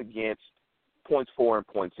 points against, points for, and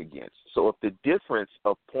points against. So if the difference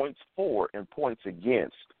of points for and points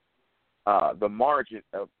against, the margin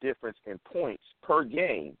of difference in points per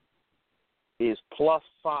game is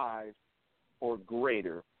 +5 or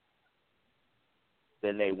greater,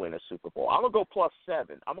 then they win a Super Bowl. I'm going to go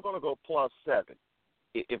 +7. I'm going to go +7.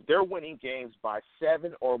 If they're winning games by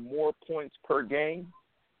 7 or more points per game,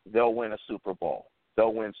 they'll win a Super Bowl.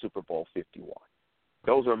 They'll win Super Bowl 51.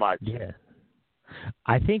 Those are my two. Yeah.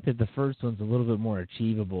 I think that the first one's a little bit more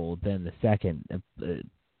achievable than the second.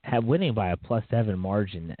 Winning by a +7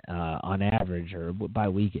 margin on average or by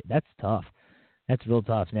week, that's tough. That's real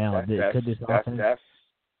tough. Now, could this offense?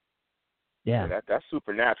 That's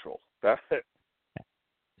supernatural.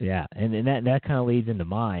 Yeah, and that kind of leads into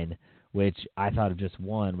mine, which I thought of just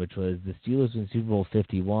one, which was the Steelers win Super Bowl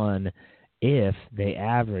 51 if they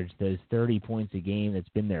average those 30 points a game. That's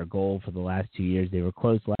been their goal for the last 2 years. They were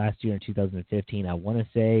close last year in 2015. I want to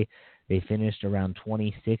say they finished around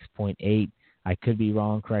 26.8. I could be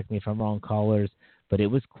wrong. Correct me if I'm wrong, callers. But it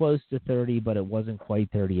was close to 30, but it wasn't quite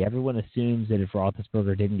 30. Everyone assumes that if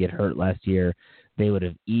Roethlisberger didn't get hurt last year, they would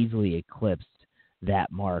have easily eclipsed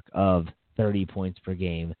that mark of 30 points per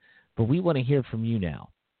game. But we want to hear from you now.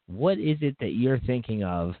 What is it that you're thinking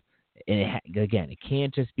of? And again, it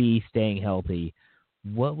can't just be staying healthy.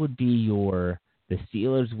 What would be the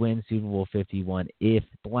Steelers win Super Bowl 51 if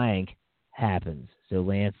blank happens? So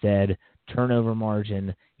Lance said turnover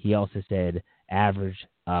margin. He also said average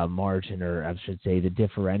margin, or I should say the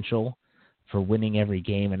differential for winning every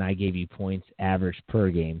game, and I gave you points average per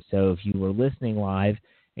game. So if you were listening live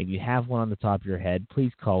and you have one on the top of your head,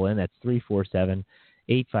 please call in. That's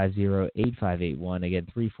 347-850-8581. Again,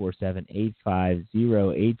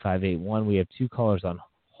 347-850-8581. We have two callers on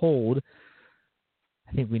hold.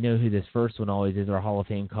 I think we know who this first one always is, our Hall of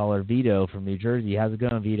Fame caller, Vito from New Jersey. How's it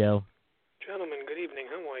going, Vito? Gentlemen, good evening.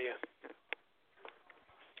 How are you?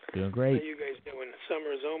 Doing great. How are you guys doing?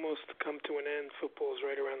 Summer has almost come to an end. Football's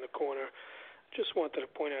right around the corner. Just wanted to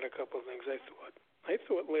point out a couple of things. I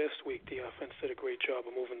thought last week the offense did a great job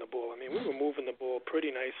of moving the ball. I mean, we were moving the ball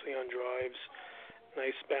pretty nicely on drives,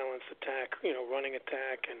 nice balanced attack, running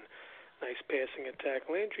attack and nice passing attack.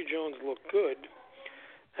 Landry Jones looked good,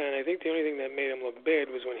 and I think the only thing that made him look bad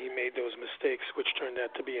was when he made those mistakes, which turned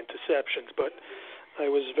out to be interceptions. But I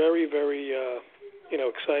was very, very,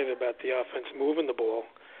 excited about the offense moving the ball,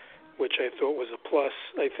 which I thought was a plus.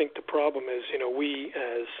 I think the problem is, we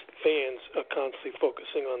as fans are constantly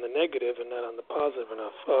focusing on the negative and not on the positive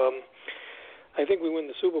enough. I think we win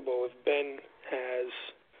the Super Bowl if Ben has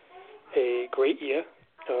a great year,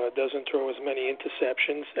 doesn't throw as many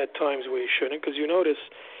interceptions at times where he shouldn't, because you notice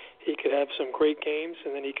he could have some great games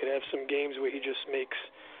and then he could have some games where he just makes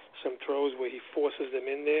some throws where he forces them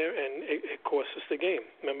in there and it costs us the game.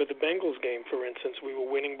 Remember the Bengals game, for instance, we were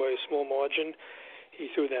winning by a small margin. He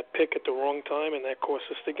threw that pick at the wrong time, and that cost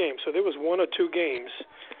us the game. So there was one or two games,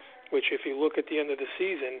 which if you look at the end of the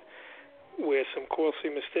season, where some costly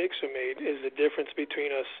mistakes are made, is the difference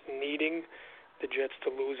between us needing the Jets to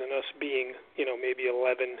lose and us being, maybe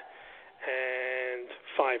 11 and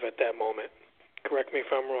at that moment. Correct me if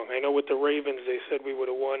I'm wrong. I know with the Ravens they said we would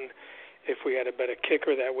have won if we had a better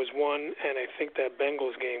kicker. That was one, and I think that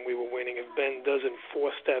Bengals game we were winning. If Ben doesn't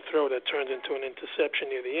force that throw that turns into an interception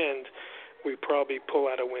near the end, we probably pull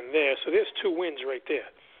out a win there. So there's 2 wins right there.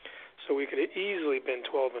 So we could have easily been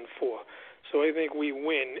 12-4. So I think we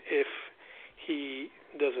win if he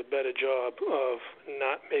does a better job of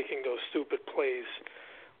not making those stupid plays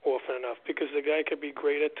often enough, because the guy could be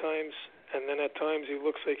great at times, and then at times he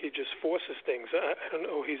looks like he just forces things. I don't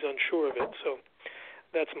know. He's unsure of it. So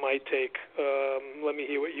that's my take. Let me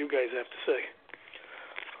hear what you guys have to say.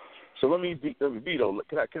 So let me, Vito,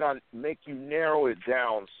 can I make you narrow it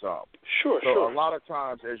down some? Sure. A lot of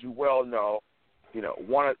times, as you well know,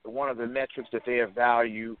 one of the metrics that they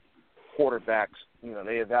evaluate quarterbacks,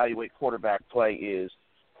 they evaluate quarterback play is,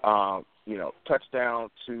 touchdown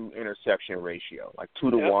to interception ratio, like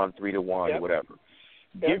 2-to-1, 3-to-1, whatever.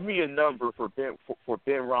 Give me a number for Ben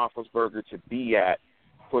Roethlisberger to be at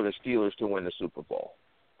for the Steelers to win the Super Bowl.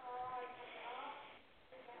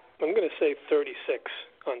 I'm going to say 36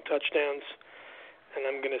 on touchdowns, and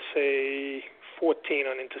I'm going to say 14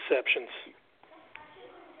 on interceptions.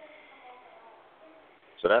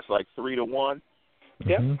 So that's like 3-to-1.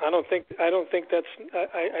 Yeah, I don't think that's.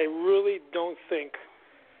 I really don't think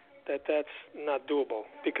that's not doable,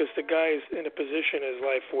 because the guy's in a position in his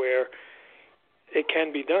life where it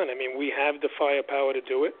can be done. I mean, we have the firepower to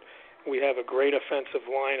do it. We have a great offensive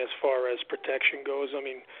line as far as protection goes. I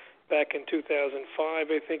mean, back in 2005,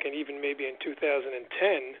 I think, and even maybe in 2010,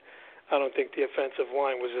 I don't think the offensive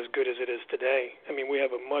line was as good as it is today. I mean, we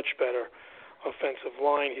have a much better offensive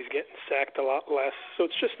line. He's getting sacked a lot less. So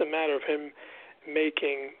it's just a matter of him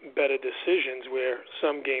making better decisions, where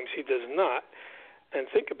some games he does not. And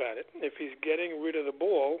think about it. If he's getting rid of the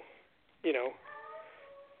ball,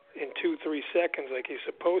 in 2-3 seconds like he's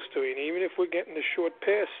supposed to, and even if we're getting the short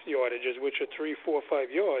pass yardages, which are 3, 4,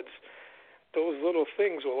 5 yards, those little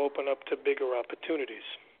things will open up to bigger opportunities.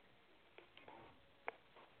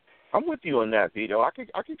 I'm with you on that, Vito. I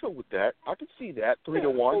could go with that. I could see that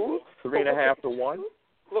 3-to-1, 3.5-to-1.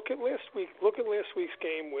 Look at last week's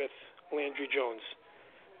game with Landry Jones.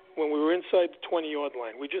 When we were inside the 20-yard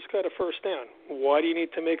line, we just got a first down. Why do you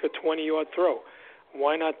need to make a 20-yard throw?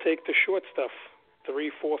 Why not take the short stuff,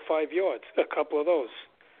 3, 4, 5 yards, a couple of those?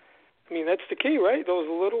 I mean, that's the key, right? Those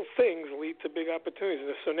little things lead to big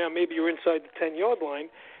opportunities. So now maybe you're inside the 10-yard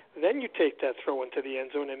line, then you take that throw into the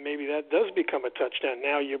end zone, and maybe that does become a touchdown.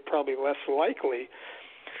 Now you're probably less likely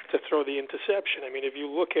to throw the interception. I mean, if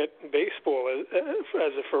you look at baseball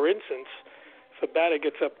as a for instance, if a batter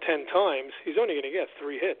gets up 10 times, he's only going to get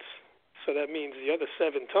 3 hits. So that means the other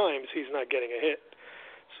 7 times he's not getting a hit.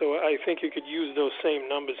 So I think you could use those same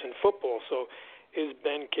numbers in football. So is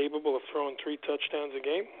Ben capable of throwing 3 touchdowns a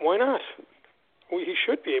game? Why not? Well, he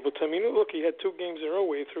should be able to. I mean, look, he had 2 games in a row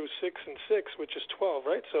where he threw 6 and 6, which is 12,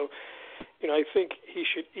 right? So, I think he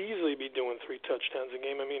should easily be doing 3 touchdowns a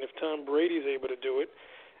game. I mean, if Tom Brady's able to do it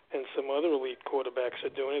and some other elite quarterbacks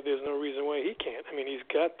are doing it, there's no reason why he can't. I mean, he's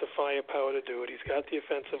got the firepower to do it. He's got the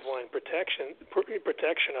offensive line protection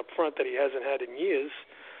up front that he hasn't had in years.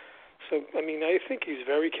 So, I mean, I think he's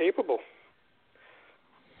very capable.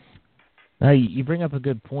 You bring up a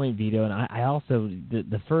good point, Vito, and I also,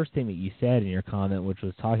 the first thing that you said in your comment, which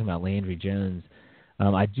was talking about Landry Jones,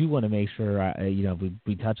 I do want to make sure,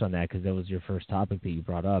 we touch on that, because that was your first topic that you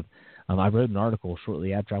brought up. I wrote an article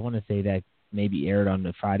shortly after. I want to say that maybe aired on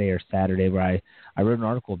the Friday or Saturday, where I wrote an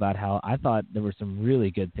article about how I thought there were some really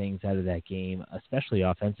good things out of that game, especially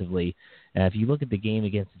offensively. If you look at the game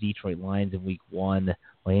against the Detroit Lions in Week 1,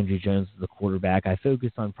 Landry Jones was the quarterback. I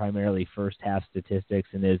focused on primarily first-half statistics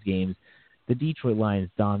in those games. The Detroit Lions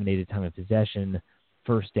dominated time of possession,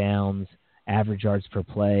 first downs, average yards per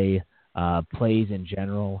play, plays in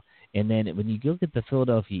general. And then when you look at the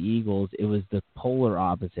Philadelphia Eagles, it was the polar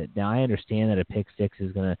opposite. Now, I understand that a pick six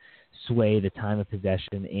is going to sway the time of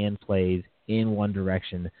possession and plays in one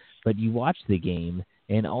direction, but you watch the game,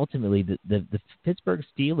 and ultimately the Pittsburgh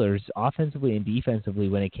Steelers, offensively and defensively,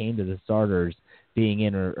 when it came to the starters being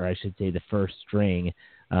in, or I should say the first string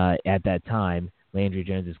at that time, Landry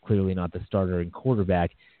Jones is clearly not the starter and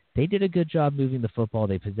quarterback. They did a good job moving the football.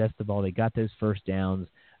 They possessed the ball. They got those first downs.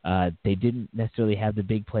 They didn't necessarily have the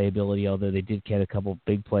big playability, although they did get a couple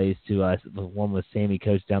big plays to us. The one was Sammy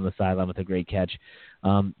Coates down the sideline with a great catch.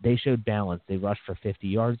 They showed balance. They rushed for 50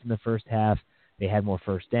 yards in the first half. They had more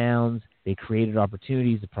first downs. They created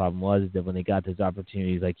opportunities. The problem was that when they got those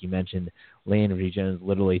opportunities, like you mentioned, Landry Jones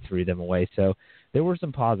literally threw them away. So there were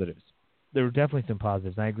some positives. There were definitely some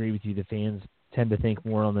positives. And I agree with you. The fans tend to think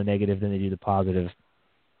more on the negative than they do the positive.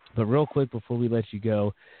 But real quick before we let you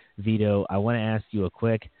go, Vito, I want to ask you a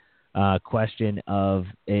quick question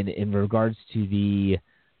in regards to the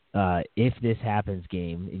if this happens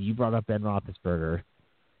game. And you brought up Ben Roethlisberger.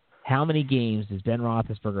 How many games does Ben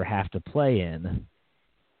Roethlisberger have to play in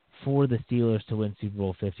for the Steelers to win Super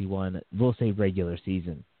Bowl 51? We'll say regular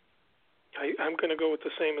season. I'm going to go with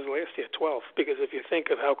the same as last year, 12, because if you think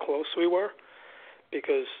of how close we were,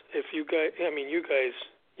 because if you guys,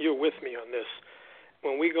 you're with me on this.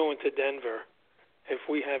 When we go into Denver, if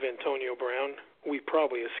we have Antonio Brown, we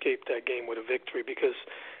probably escape that game with a victory because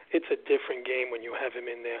it's a different game when you have him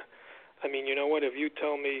in there. I mean, you know what? If you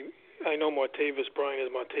tell me, I know Martavis Bryant is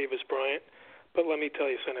Martavis Bryant, but let me tell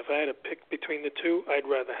you, son, if I had to pick between the two, I'd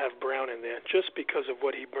rather have Brown in there just because of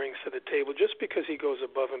what he brings to the table, just because he goes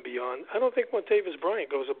above and beyond. I don't think Martavis Bryant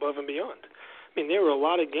goes above and beyond. I mean, there were a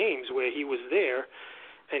lot of games where he was there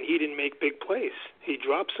and he didn't make big plays. He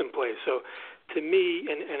dropped some plays. So to me,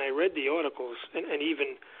 and I read the articles, and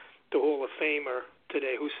even the Hall of Famer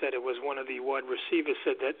today who said it was one of the wide receivers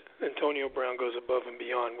said that Antonio Brown goes above and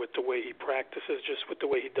beyond with the way he practices, just with the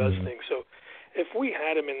way he does things. So if we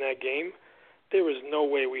had him in that game, there is no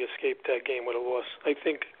way we escaped that game with a loss. I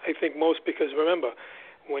think most, because remember,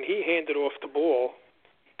 when he handed off the ball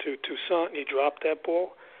to Toussaint and he dropped that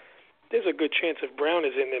ball, there's a good chance if Brown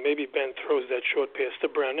is in there, maybe Ben throws that short pass to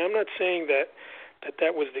Brown. Now, I'm not saying that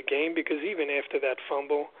was the game, because even after that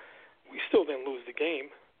fumble, we still didn't lose the game.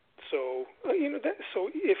 So, so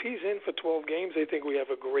if he's in for 12 games, I think we have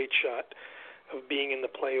a great shot of being in the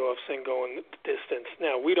playoffs and going the distance.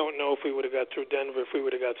 Now, we don't know if we would have got through Denver, if we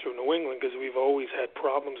would have got through New England, because we've always had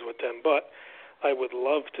problems with them. But I would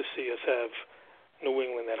love to see us have New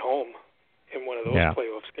England at home in one of those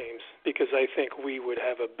playoffs games, because I think we would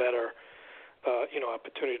have a better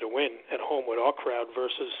opportunity to win at home with our crowd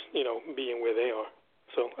versus, being where they are.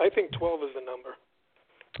 So I think 12 is the number.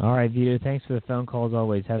 All right, Vito, thanks for the phone call as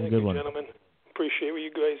always. Have a good one. Thank you, gentlemen. Appreciate what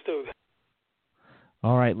you guys do.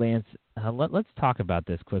 All right, Lance, let's talk about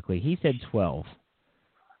this quickly. He said 12.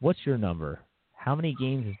 What's your number? How many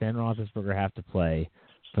games does Ben Roethlisberger have to play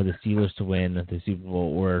for the Steelers to win the Super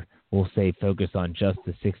Bowl, or we'll say focus on just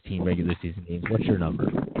the 16 regular season games? What's your number?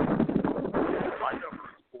 My number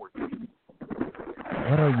is 14.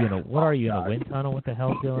 What are you in a wind tunnel? What the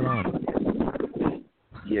hell's going on?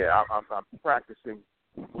 Yeah, I'm practicing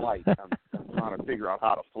flight. I'm trying to figure out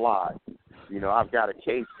how to fly. I've got a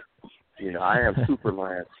cape. I am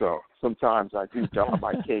Superman, so sometimes I do don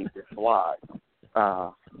my cape and fly.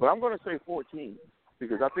 But I'm going to say 14,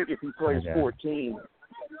 because I think if he plays 14,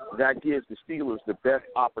 that gives the Steelers the best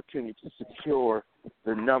opportunity to secure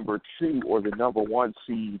the number 2 or the number 1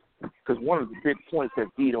 seed. Because one of the big points that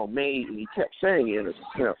Vito made, and he kept saying it,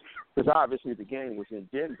 because obviously the game was in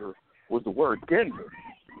Denver, was the word Denver.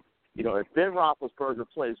 If Ben Roethlisberger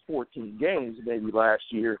plays 14 games maybe last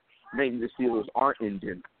year, maybe the Steelers aren't in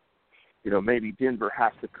Denver. Maybe Denver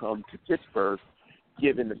has to come to Pittsburgh,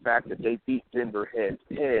 given the fact that they beat Denver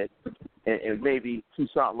head-to-head, and maybe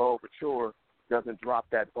Toussaint Louverture doesn't drop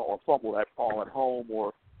that ball or fumble that ball at home,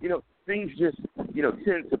 or things just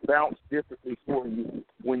tend to bounce differently for you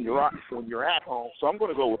when you're at home. So I'm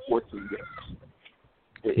going to go with 14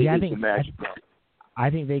 games. I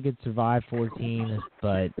think they could survive 14,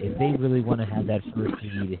 but if they really want to have that first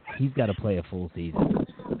seed, he's got to play a full season.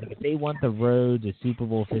 Like if they want the road to Super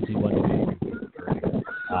Bowl 51,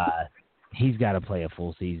 he's got to play a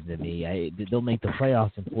full season to me. They'll make the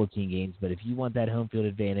playoffs in 14 games, but if you want that home field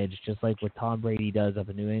advantage, just like what Tom Brady does up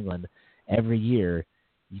in New England every year,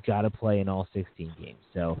 you got to play in all 16 games.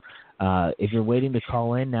 So if you're waiting to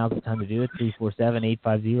call in, now's the time to do it.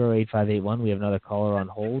 347-850-8581. We have another caller on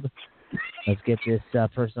hold. Let's get this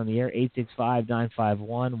person on the air.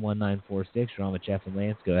 865-951-1946. You're on with Jeff and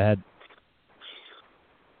Lance. Go ahead.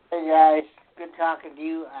 Hey, guys. Good talking to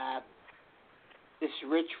you. This is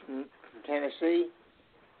Rich from Tennessee.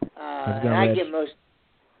 I get most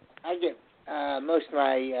of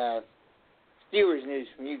my Steelers news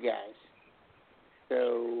from you guys.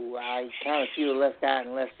 So I kind of feel left out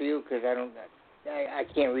in left field because I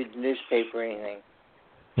can't read the newspaper or anything.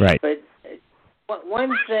 Right. But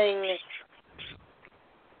one thing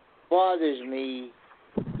bothers me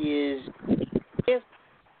is if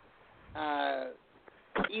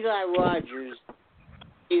Eli Rogers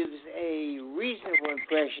gives a reasonable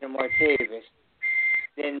impression of Martavis,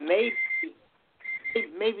 then maybe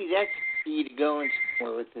that's the key to going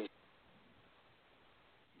somewhere with this.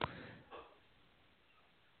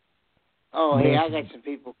 Oh, hey, I got some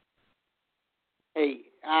people. Hey,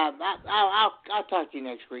 I'll talk to you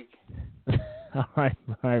next week. All right,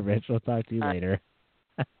 Rich. We'll talk to you later.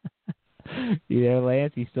 You there,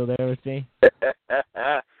 Lance? You still there with me?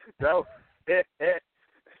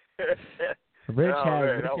 Rich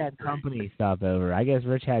had company stop over. I guess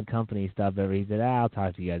Rich had company stop over. He said, I'll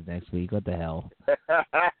talk to you guys next week. What the hell?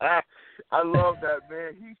 I love that,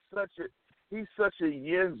 man. He's such a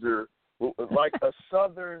yinzer, like a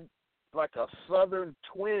southern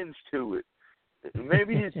twinge to it.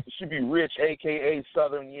 Maybe it should be Rich, a.k.a.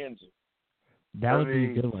 Southern Yinzer. That would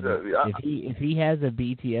be a good one. If he has a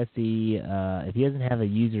BTSC, if he doesn't have a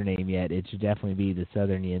username yet, it should definitely be the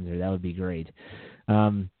Southern Yinzer. That would be great.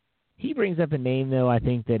 He brings up a name, though, I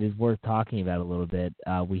think that is worth talking about a little bit.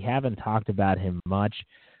 We haven't talked about him much.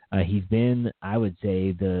 He's been, I would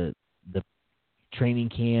say, the training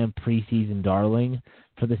camp preseason darling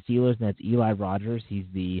for the Steelers, and that's Eli Rogers. He's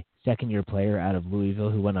the second-year player out of Louisville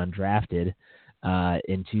who went undrafted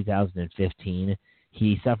in 2015.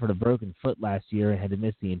 He suffered a broken foot last year and had to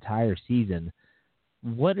miss the entire season.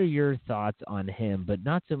 What are your thoughts on him, but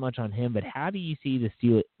not so much on him, but how do you see the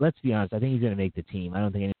Steelers? Let's be honest, I think he's going to make the team. I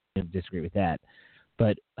don't think anyone can disagree with that.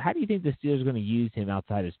 But how do you think the Steelers are going to use him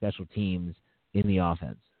outside of special teams in the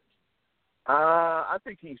offense? I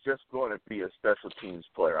think he's just going to be a special teams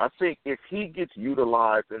player. I think if he gets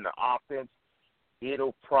utilized in the offense,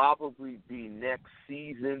 it'll probably be next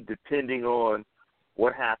season, depending on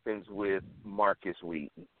what happens with Marcus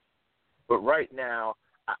Wheaton. But right now,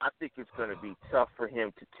 I think it's going to be tough for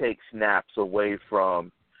him to take snaps away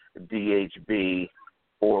from DHB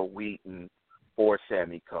or Wheaton or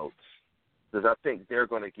Sammy Coates, because I think they're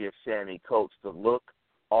going to give Sammy Coates the look.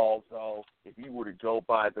 Although, if you were to go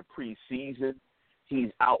by the preseason, he's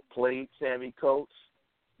outplayed Sammy Coates.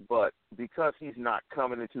 But because he's not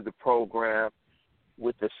coming into the program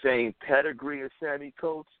with the same pedigree as Sammy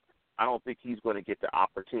Coates, I don't think he's going to get the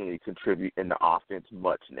opportunity to contribute in the offense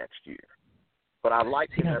much next year. But I like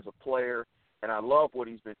him as a player, and I love what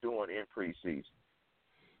he's been doing in preseason.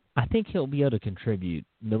 I think he'll be able to contribute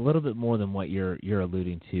a little bit more than what you're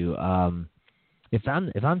alluding to. If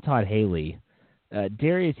I'm Todd Haley,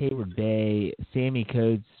 Darius Hayward-Bay, Sammy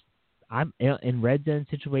Coates, I'm in red zone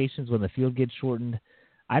situations when the field gets shortened,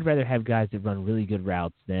 I'd rather have guys that run really good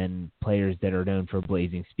routes than players that are known for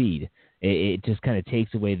blazing speed. It just kind of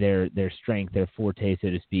takes away their strength, their forte, so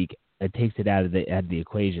to speak. It takes it out of the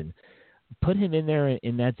equation. Put him in there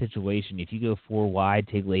in that situation. If you go 4 wide,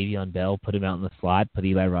 take Le'Veon Bell, put him out in the slot, put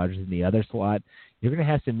Eli Rogers in the other slot, you're going to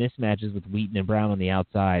have some mismatches with Wheaton and Brown on the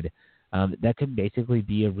outside. That could basically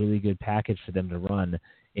be a really good package for them to run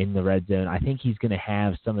in the red zone. I think he's going to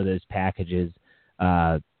have some of those packages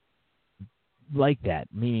like that,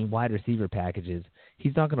 meaning wide receiver packages.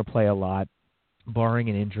 He's not going to play a lot, barring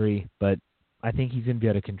an injury, but I think he's going to be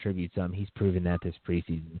able to contribute some. He's proven that this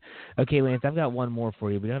preseason. Okay, Lance, I've got one more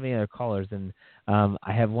for you. We don't have any other callers, and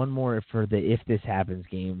I have one more for the If This Happens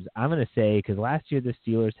games. I'm going to say, because last year the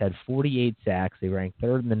Steelers had 48 sacks. They ranked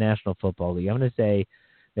 3rd in the National Football League. I'm going to say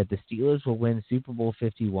that the Steelers will win Super Bowl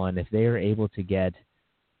 51 if they are able to get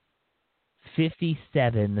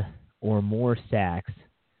 57 or more sacks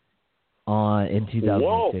in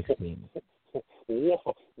 2016.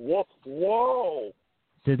 Whoa!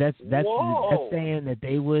 So that's saying that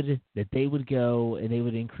they would go and they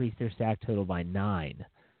would increase their sack total by 9.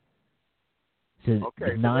 So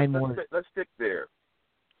okay, 9 let's more. Let's stick there.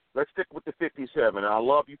 Let's stick with the 57. I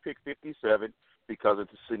love you pick 57 because of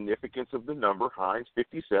the significance of the number, Heinz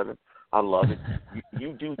 57. I love it.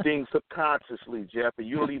 You do things subconsciously, Jeff, and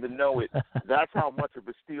you don't even know it. That's how much of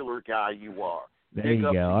a Steeler guy you are. There Big you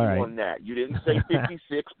up go. to All you right. on that. You didn't say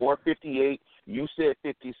 56 or 58. You said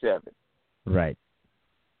 57. Right.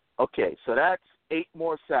 Okay, so that's 8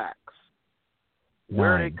 more sacks.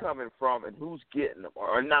 Where are they 9. coming from and who's getting them?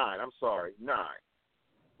 Or 9, I'm sorry, 9.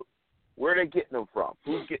 Where are they getting them from?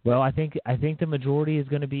 Who's getting Well, them? I think the majority is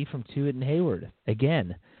going to be from Tuitt and Hayward.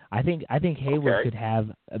 Again, I think Hayward could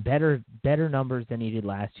have a better numbers than he did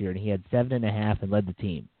last year, and he had 7.5 and led the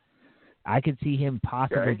team. I could see him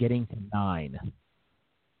possibly getting to 9.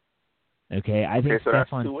 Okay, I think so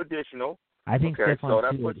Stephon, that's 2 additional. I think okay, Stephon so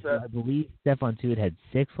Tuitt, I believe Stephon Tuitt had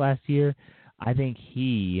 6 last year. I think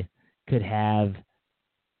he could have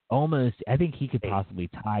I think he could possibly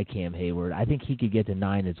tie Cam Hayward. I think he could get to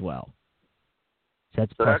 9 as well. So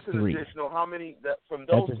that's plus an 3. additional, how many, from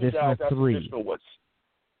those that's 2 guys, that's 3. additional what's?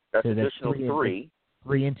 That's so additional 3.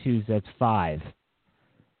 3 and 2, that's 5.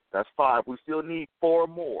 That's 5. We still need 4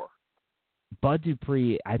 more. Bud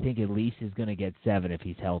Dupree, I think at least is going to get 7 if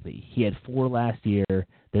he's healthy. He had 4 last year.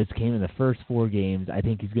 Those came in the first 4 games. I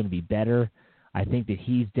think he's going to be better. I think that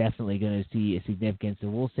he's definitely going to see a significance. So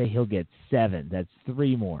we'll say he'll get 7. That's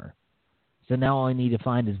 3 more. So now all I need to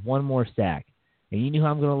find is 1 more sack. And you know who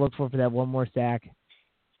I'm going to look for that 1 more sack?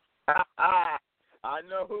 I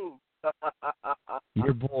know who.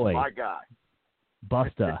 Your boy. My guy.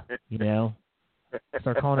 Busta,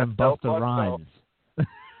 Start calling him Busta Rhymes.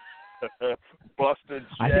 Busta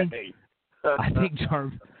J.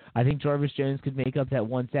 I think Jarvis Jones could make up that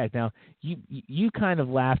one sack. Now, you kind of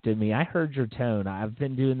laughed at me. I heard your tone. I've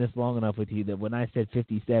been doing this long enough with you that when I said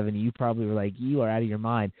 57, you probably were like, you are out of your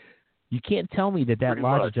mind. You can't tell me that pretty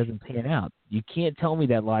logic much doesn't pan out. You can't tell me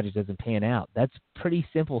that logic doesn't pan out. That's pretty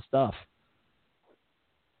simple stuff.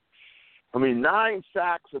 I mean, 9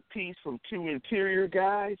 sacks apiece from 2 interior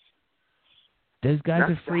guys. Those guys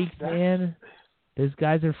are freaks, man. Those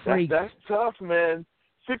guys are freaks. That's tough, man.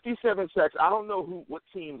 57 sacks. I don't know what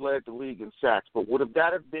team led the league in sacks, but would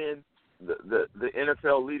that have been the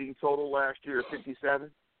NFL leading total last year, 57?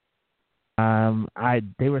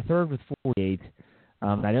 They were third with 48.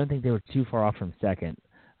 I don't think they were too far off from second.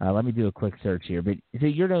 Let me do a quick search here. But so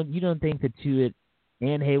you don't think that Tuitt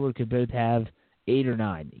and Hayward could both have 8 or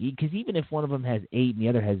 9? Because even if one of them has 8 and the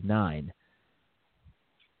other has 9.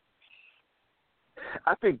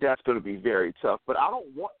 I think that's going to be very tough, but I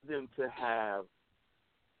don't want them to have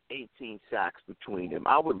 18 sacks between them.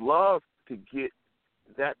 I would love to get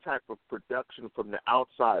that type of production from the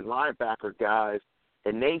outside linebacker guys,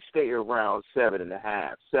 and they stay around 7 to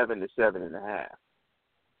 7.5.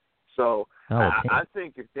 So I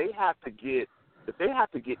think if they have to get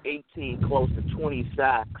 18, close to 20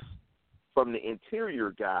 sacks from the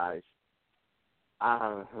interior guys,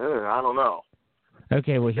 I don't know.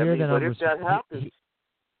 Okay, well here are the numbers. But if that happens,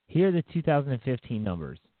 here are the 2015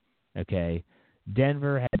 numbers. Okay,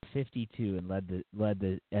 Denver had 52 and led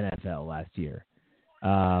the NFL last year.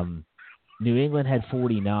 New England had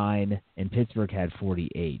 49 and Pittsburgh had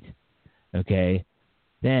 48. Okay,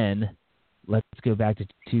 then let's go back to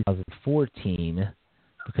 2014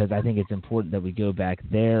 because I think it's important that we go back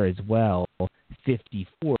there as well.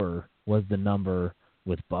 54 was the number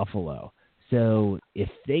with Buffalo. So if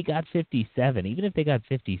they got 57, even if they got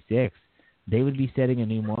 56, they would be setting a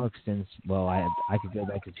new mark since, well, I could go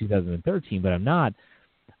back to 2013, but I'm not.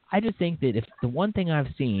 I just think that if the one thing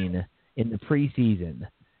I've seen in the preseason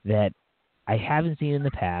that I haven't seen in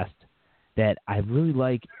the past that I really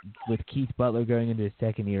like with Keith Butler going into his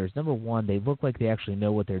second year is, number one, they look like they actually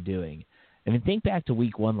know what they're doing. I mean, think back to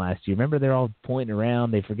week 1 last year. Remember, they're all pointing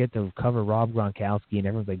around. They forget to cover Rob Gronkowski, and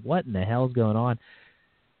everyone's like, what in the hell is going on?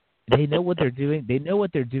 They know what they're doing. They know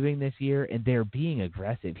what they're doing this year, and they're being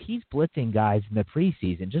aggressive. He's blitzing guys in the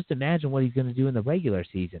preseason. Just imagine what he's going to do in the regular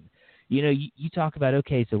season. You talk about,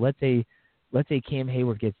 okay, so let's say Cam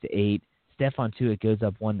Hayward gets to 8, Stephon Tuitt goes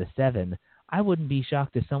up 1 to 7. I wouldn't be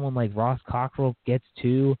shocked if someone like Ross Cockrell gets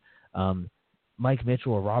 2, Mike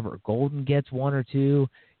Mitchell or Robert Golden gets 1 or 2.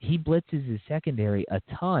 He blitzes his secondary a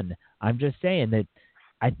ton. I'm just saying that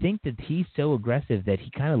I think that he's so aggressive that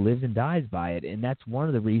he kind of lives and dies by it, and that's one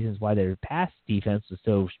of the reasons why their pass defense was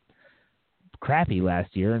so crappy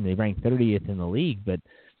last year, and they ranked 30th in the league. But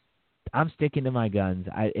I'm sticking to my guns.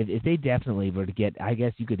 If they definitely were to get, I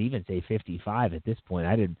guess you could even say 55 at this point.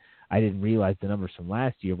 I didn't realize the numbers from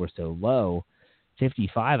last year were so low.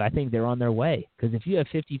 55, I think they're on their way, because if you have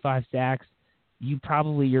 55 sacks,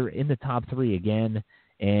 you're in the top 3 again,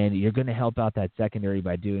 and you're going to help out that secondary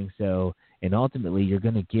by doing so. And ultimately, you're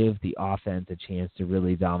going to give the offense a chance to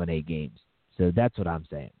really dominate games. So that's what I'm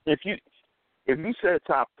saying. If you said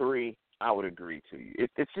top 3, I would agree to you.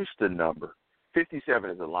 It's just a number. 57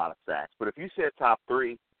 is a lot of sacks. But if you said top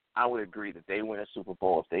 3, I would agree that they win a Super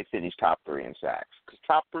Bowl if they finish top 3 in sacks. Because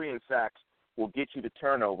top 3 in sacks will get you the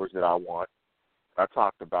turnovers that I want. I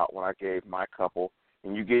talked about when I gave my couple.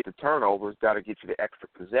 And you get the turnovers, got to get you the extra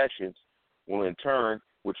possessions. Well, in turn,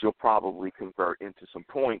 which you'll probably convert into some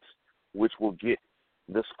points, which will get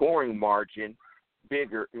the scoring margin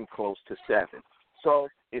bigger and close to 7. So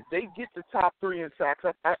if they get the top 3 in sacks,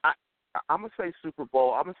 I'm going to say Super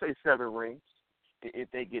Bowl. I'm going to say 7 rings if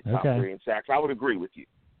they get top 3 in sacks. I would agree with you.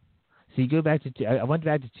 So you go back to I went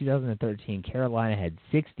back to 2013. Carolina had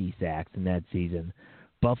 60 sacks in that season.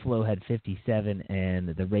 Buffalo had 57, and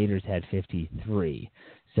the Raiders had 53.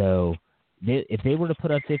 So if they were to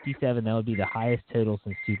put up 57, that would be the highest total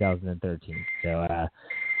since 2013. So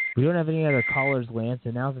we don't have any other callers, Lance,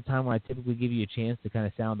 and now's the time when I typically give you a chance to kind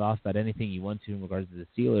of sound off about anything you want to in regards to the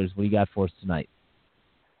Steelers. What do you got for us tonight?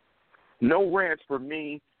 No rants for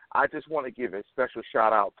me. I just want to give a special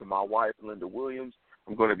shout-out to my wife, Linda Williams.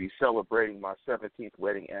 I'm going to be celebrating my 17th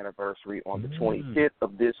wedding anniversary on the 25th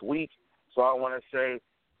of this week. So I want to say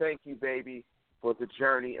thank you, baby, for the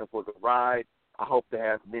journey and for the ride. I hope to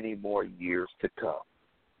have many more years to come.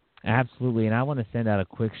 Absolutely, and I want to send out a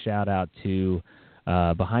quick shout-out to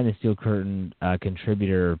Behind the Steel Curtain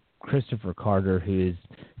contributor Christopher Carter, who has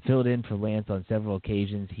filled in for Lance on several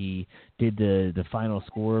occasions. He did the Final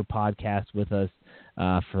Score podcast with us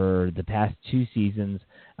for the past 2 seasons.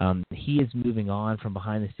 He is moving on from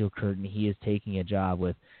behind the steel curtain. He is taking a job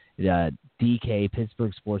with DK,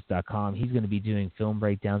 PittsburghSports.com. He's going to be doing film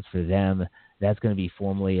breakdowns for them. That's going to be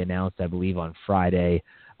formally announced, I believe, on Friday.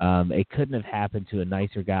 It couldn't have happened to a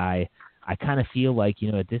nicer guy. I kind of feel like,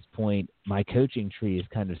 at this point, my coaching tree is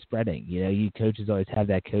kind of spreading. You coaches always have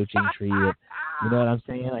that coaching tree that, you know what I'm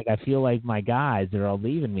saying? Like, I feel like my guys, they're all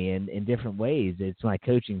leaving me in different ways. It's my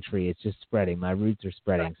coaching tree. It's just spreading. My roots are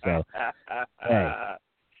spreading. So, hey,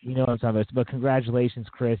 you know what I'm talking about. But congratulations,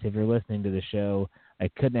 Chris, if you're listening to the show.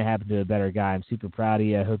 It couldn't have happened to a better guy. I'm super proud of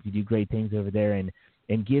you. I hope you do great things over there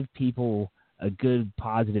and give people a good,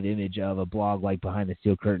 positive image of a blog like Behind the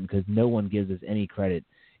Steel Curtain, because no one gives us any credit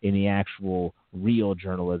in the actual real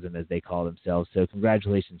journalism, as they call themselves. So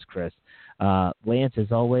congratulations, Chris. Lance,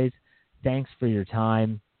 as always, thanks for your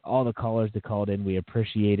time. All the callers that called in, we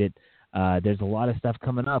appreciate it. There's a lot of stuff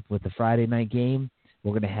coming up with the Friday night game.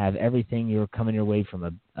 We're going to have everything you're coming your way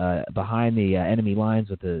from behind the enemy lines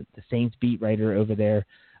with the Saints beat writer over there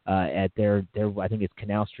at their I think it's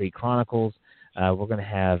Canal Street Chronicles. We're going to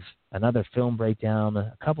have another film breakdown,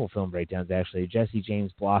 a couple film breakdowns actually. Jesse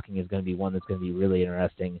James blocking is going to be one that's going to be really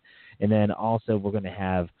interesting. And then also we're going to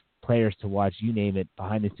have players to watch, you name it.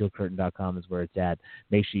 BehindTheSteelCurtain.com is where it's at.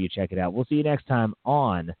 Make sure you check it out. We'll see you next time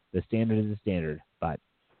on The Standard is the Standard. Bye.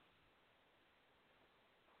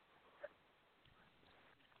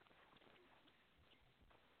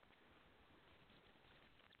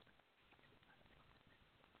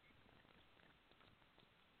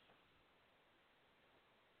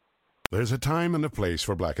 There's a time and a place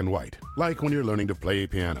for black and white, like when you're learning to play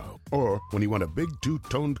piano, or when you want a big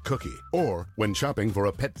two-toned cookie, or when shopping for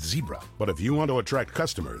a pet zebra. But if you want to attract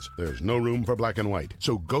customers, there's no room for black and white.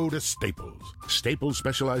 So go to Staples. Staples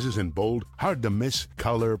specializes in bold, hard-to-miss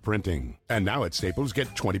color printing. And now at Staples, get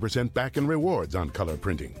 20% back in rewards on color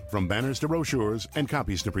printing, from banners to brochures and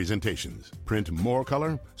copies to presentations. Print more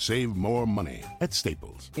color, save more money at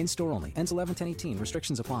Staples. In-store only. Ends 11/10/18.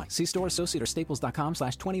 Restrictions apply. See store associate or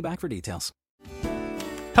staples.com/20back for details.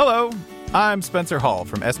 Hello, I'm Spencer Hall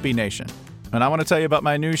from SB Nation, and I want to tell you about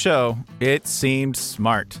my new show, It Seemed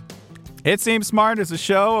Smart. It Seemed Smart is a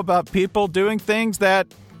show about people doing things that,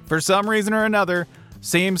 for some reason or another,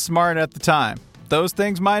 seem smart at the time. Those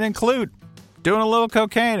things might include doing a little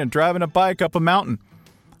cocaine and driving a bike up a mountain.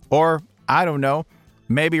 Or, I don't know,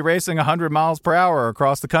 maybe racing 100 miles per hour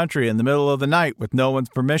across the country in the middle of the night with no one's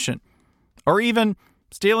permission. Or even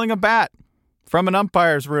stealing a bat from an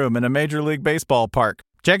umpire's room in a Major League Baseball park.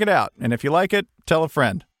 Check it out, and if you like it, tell a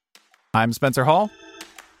friend. I'm Spencer Hall.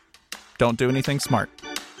 Don't do anything smart.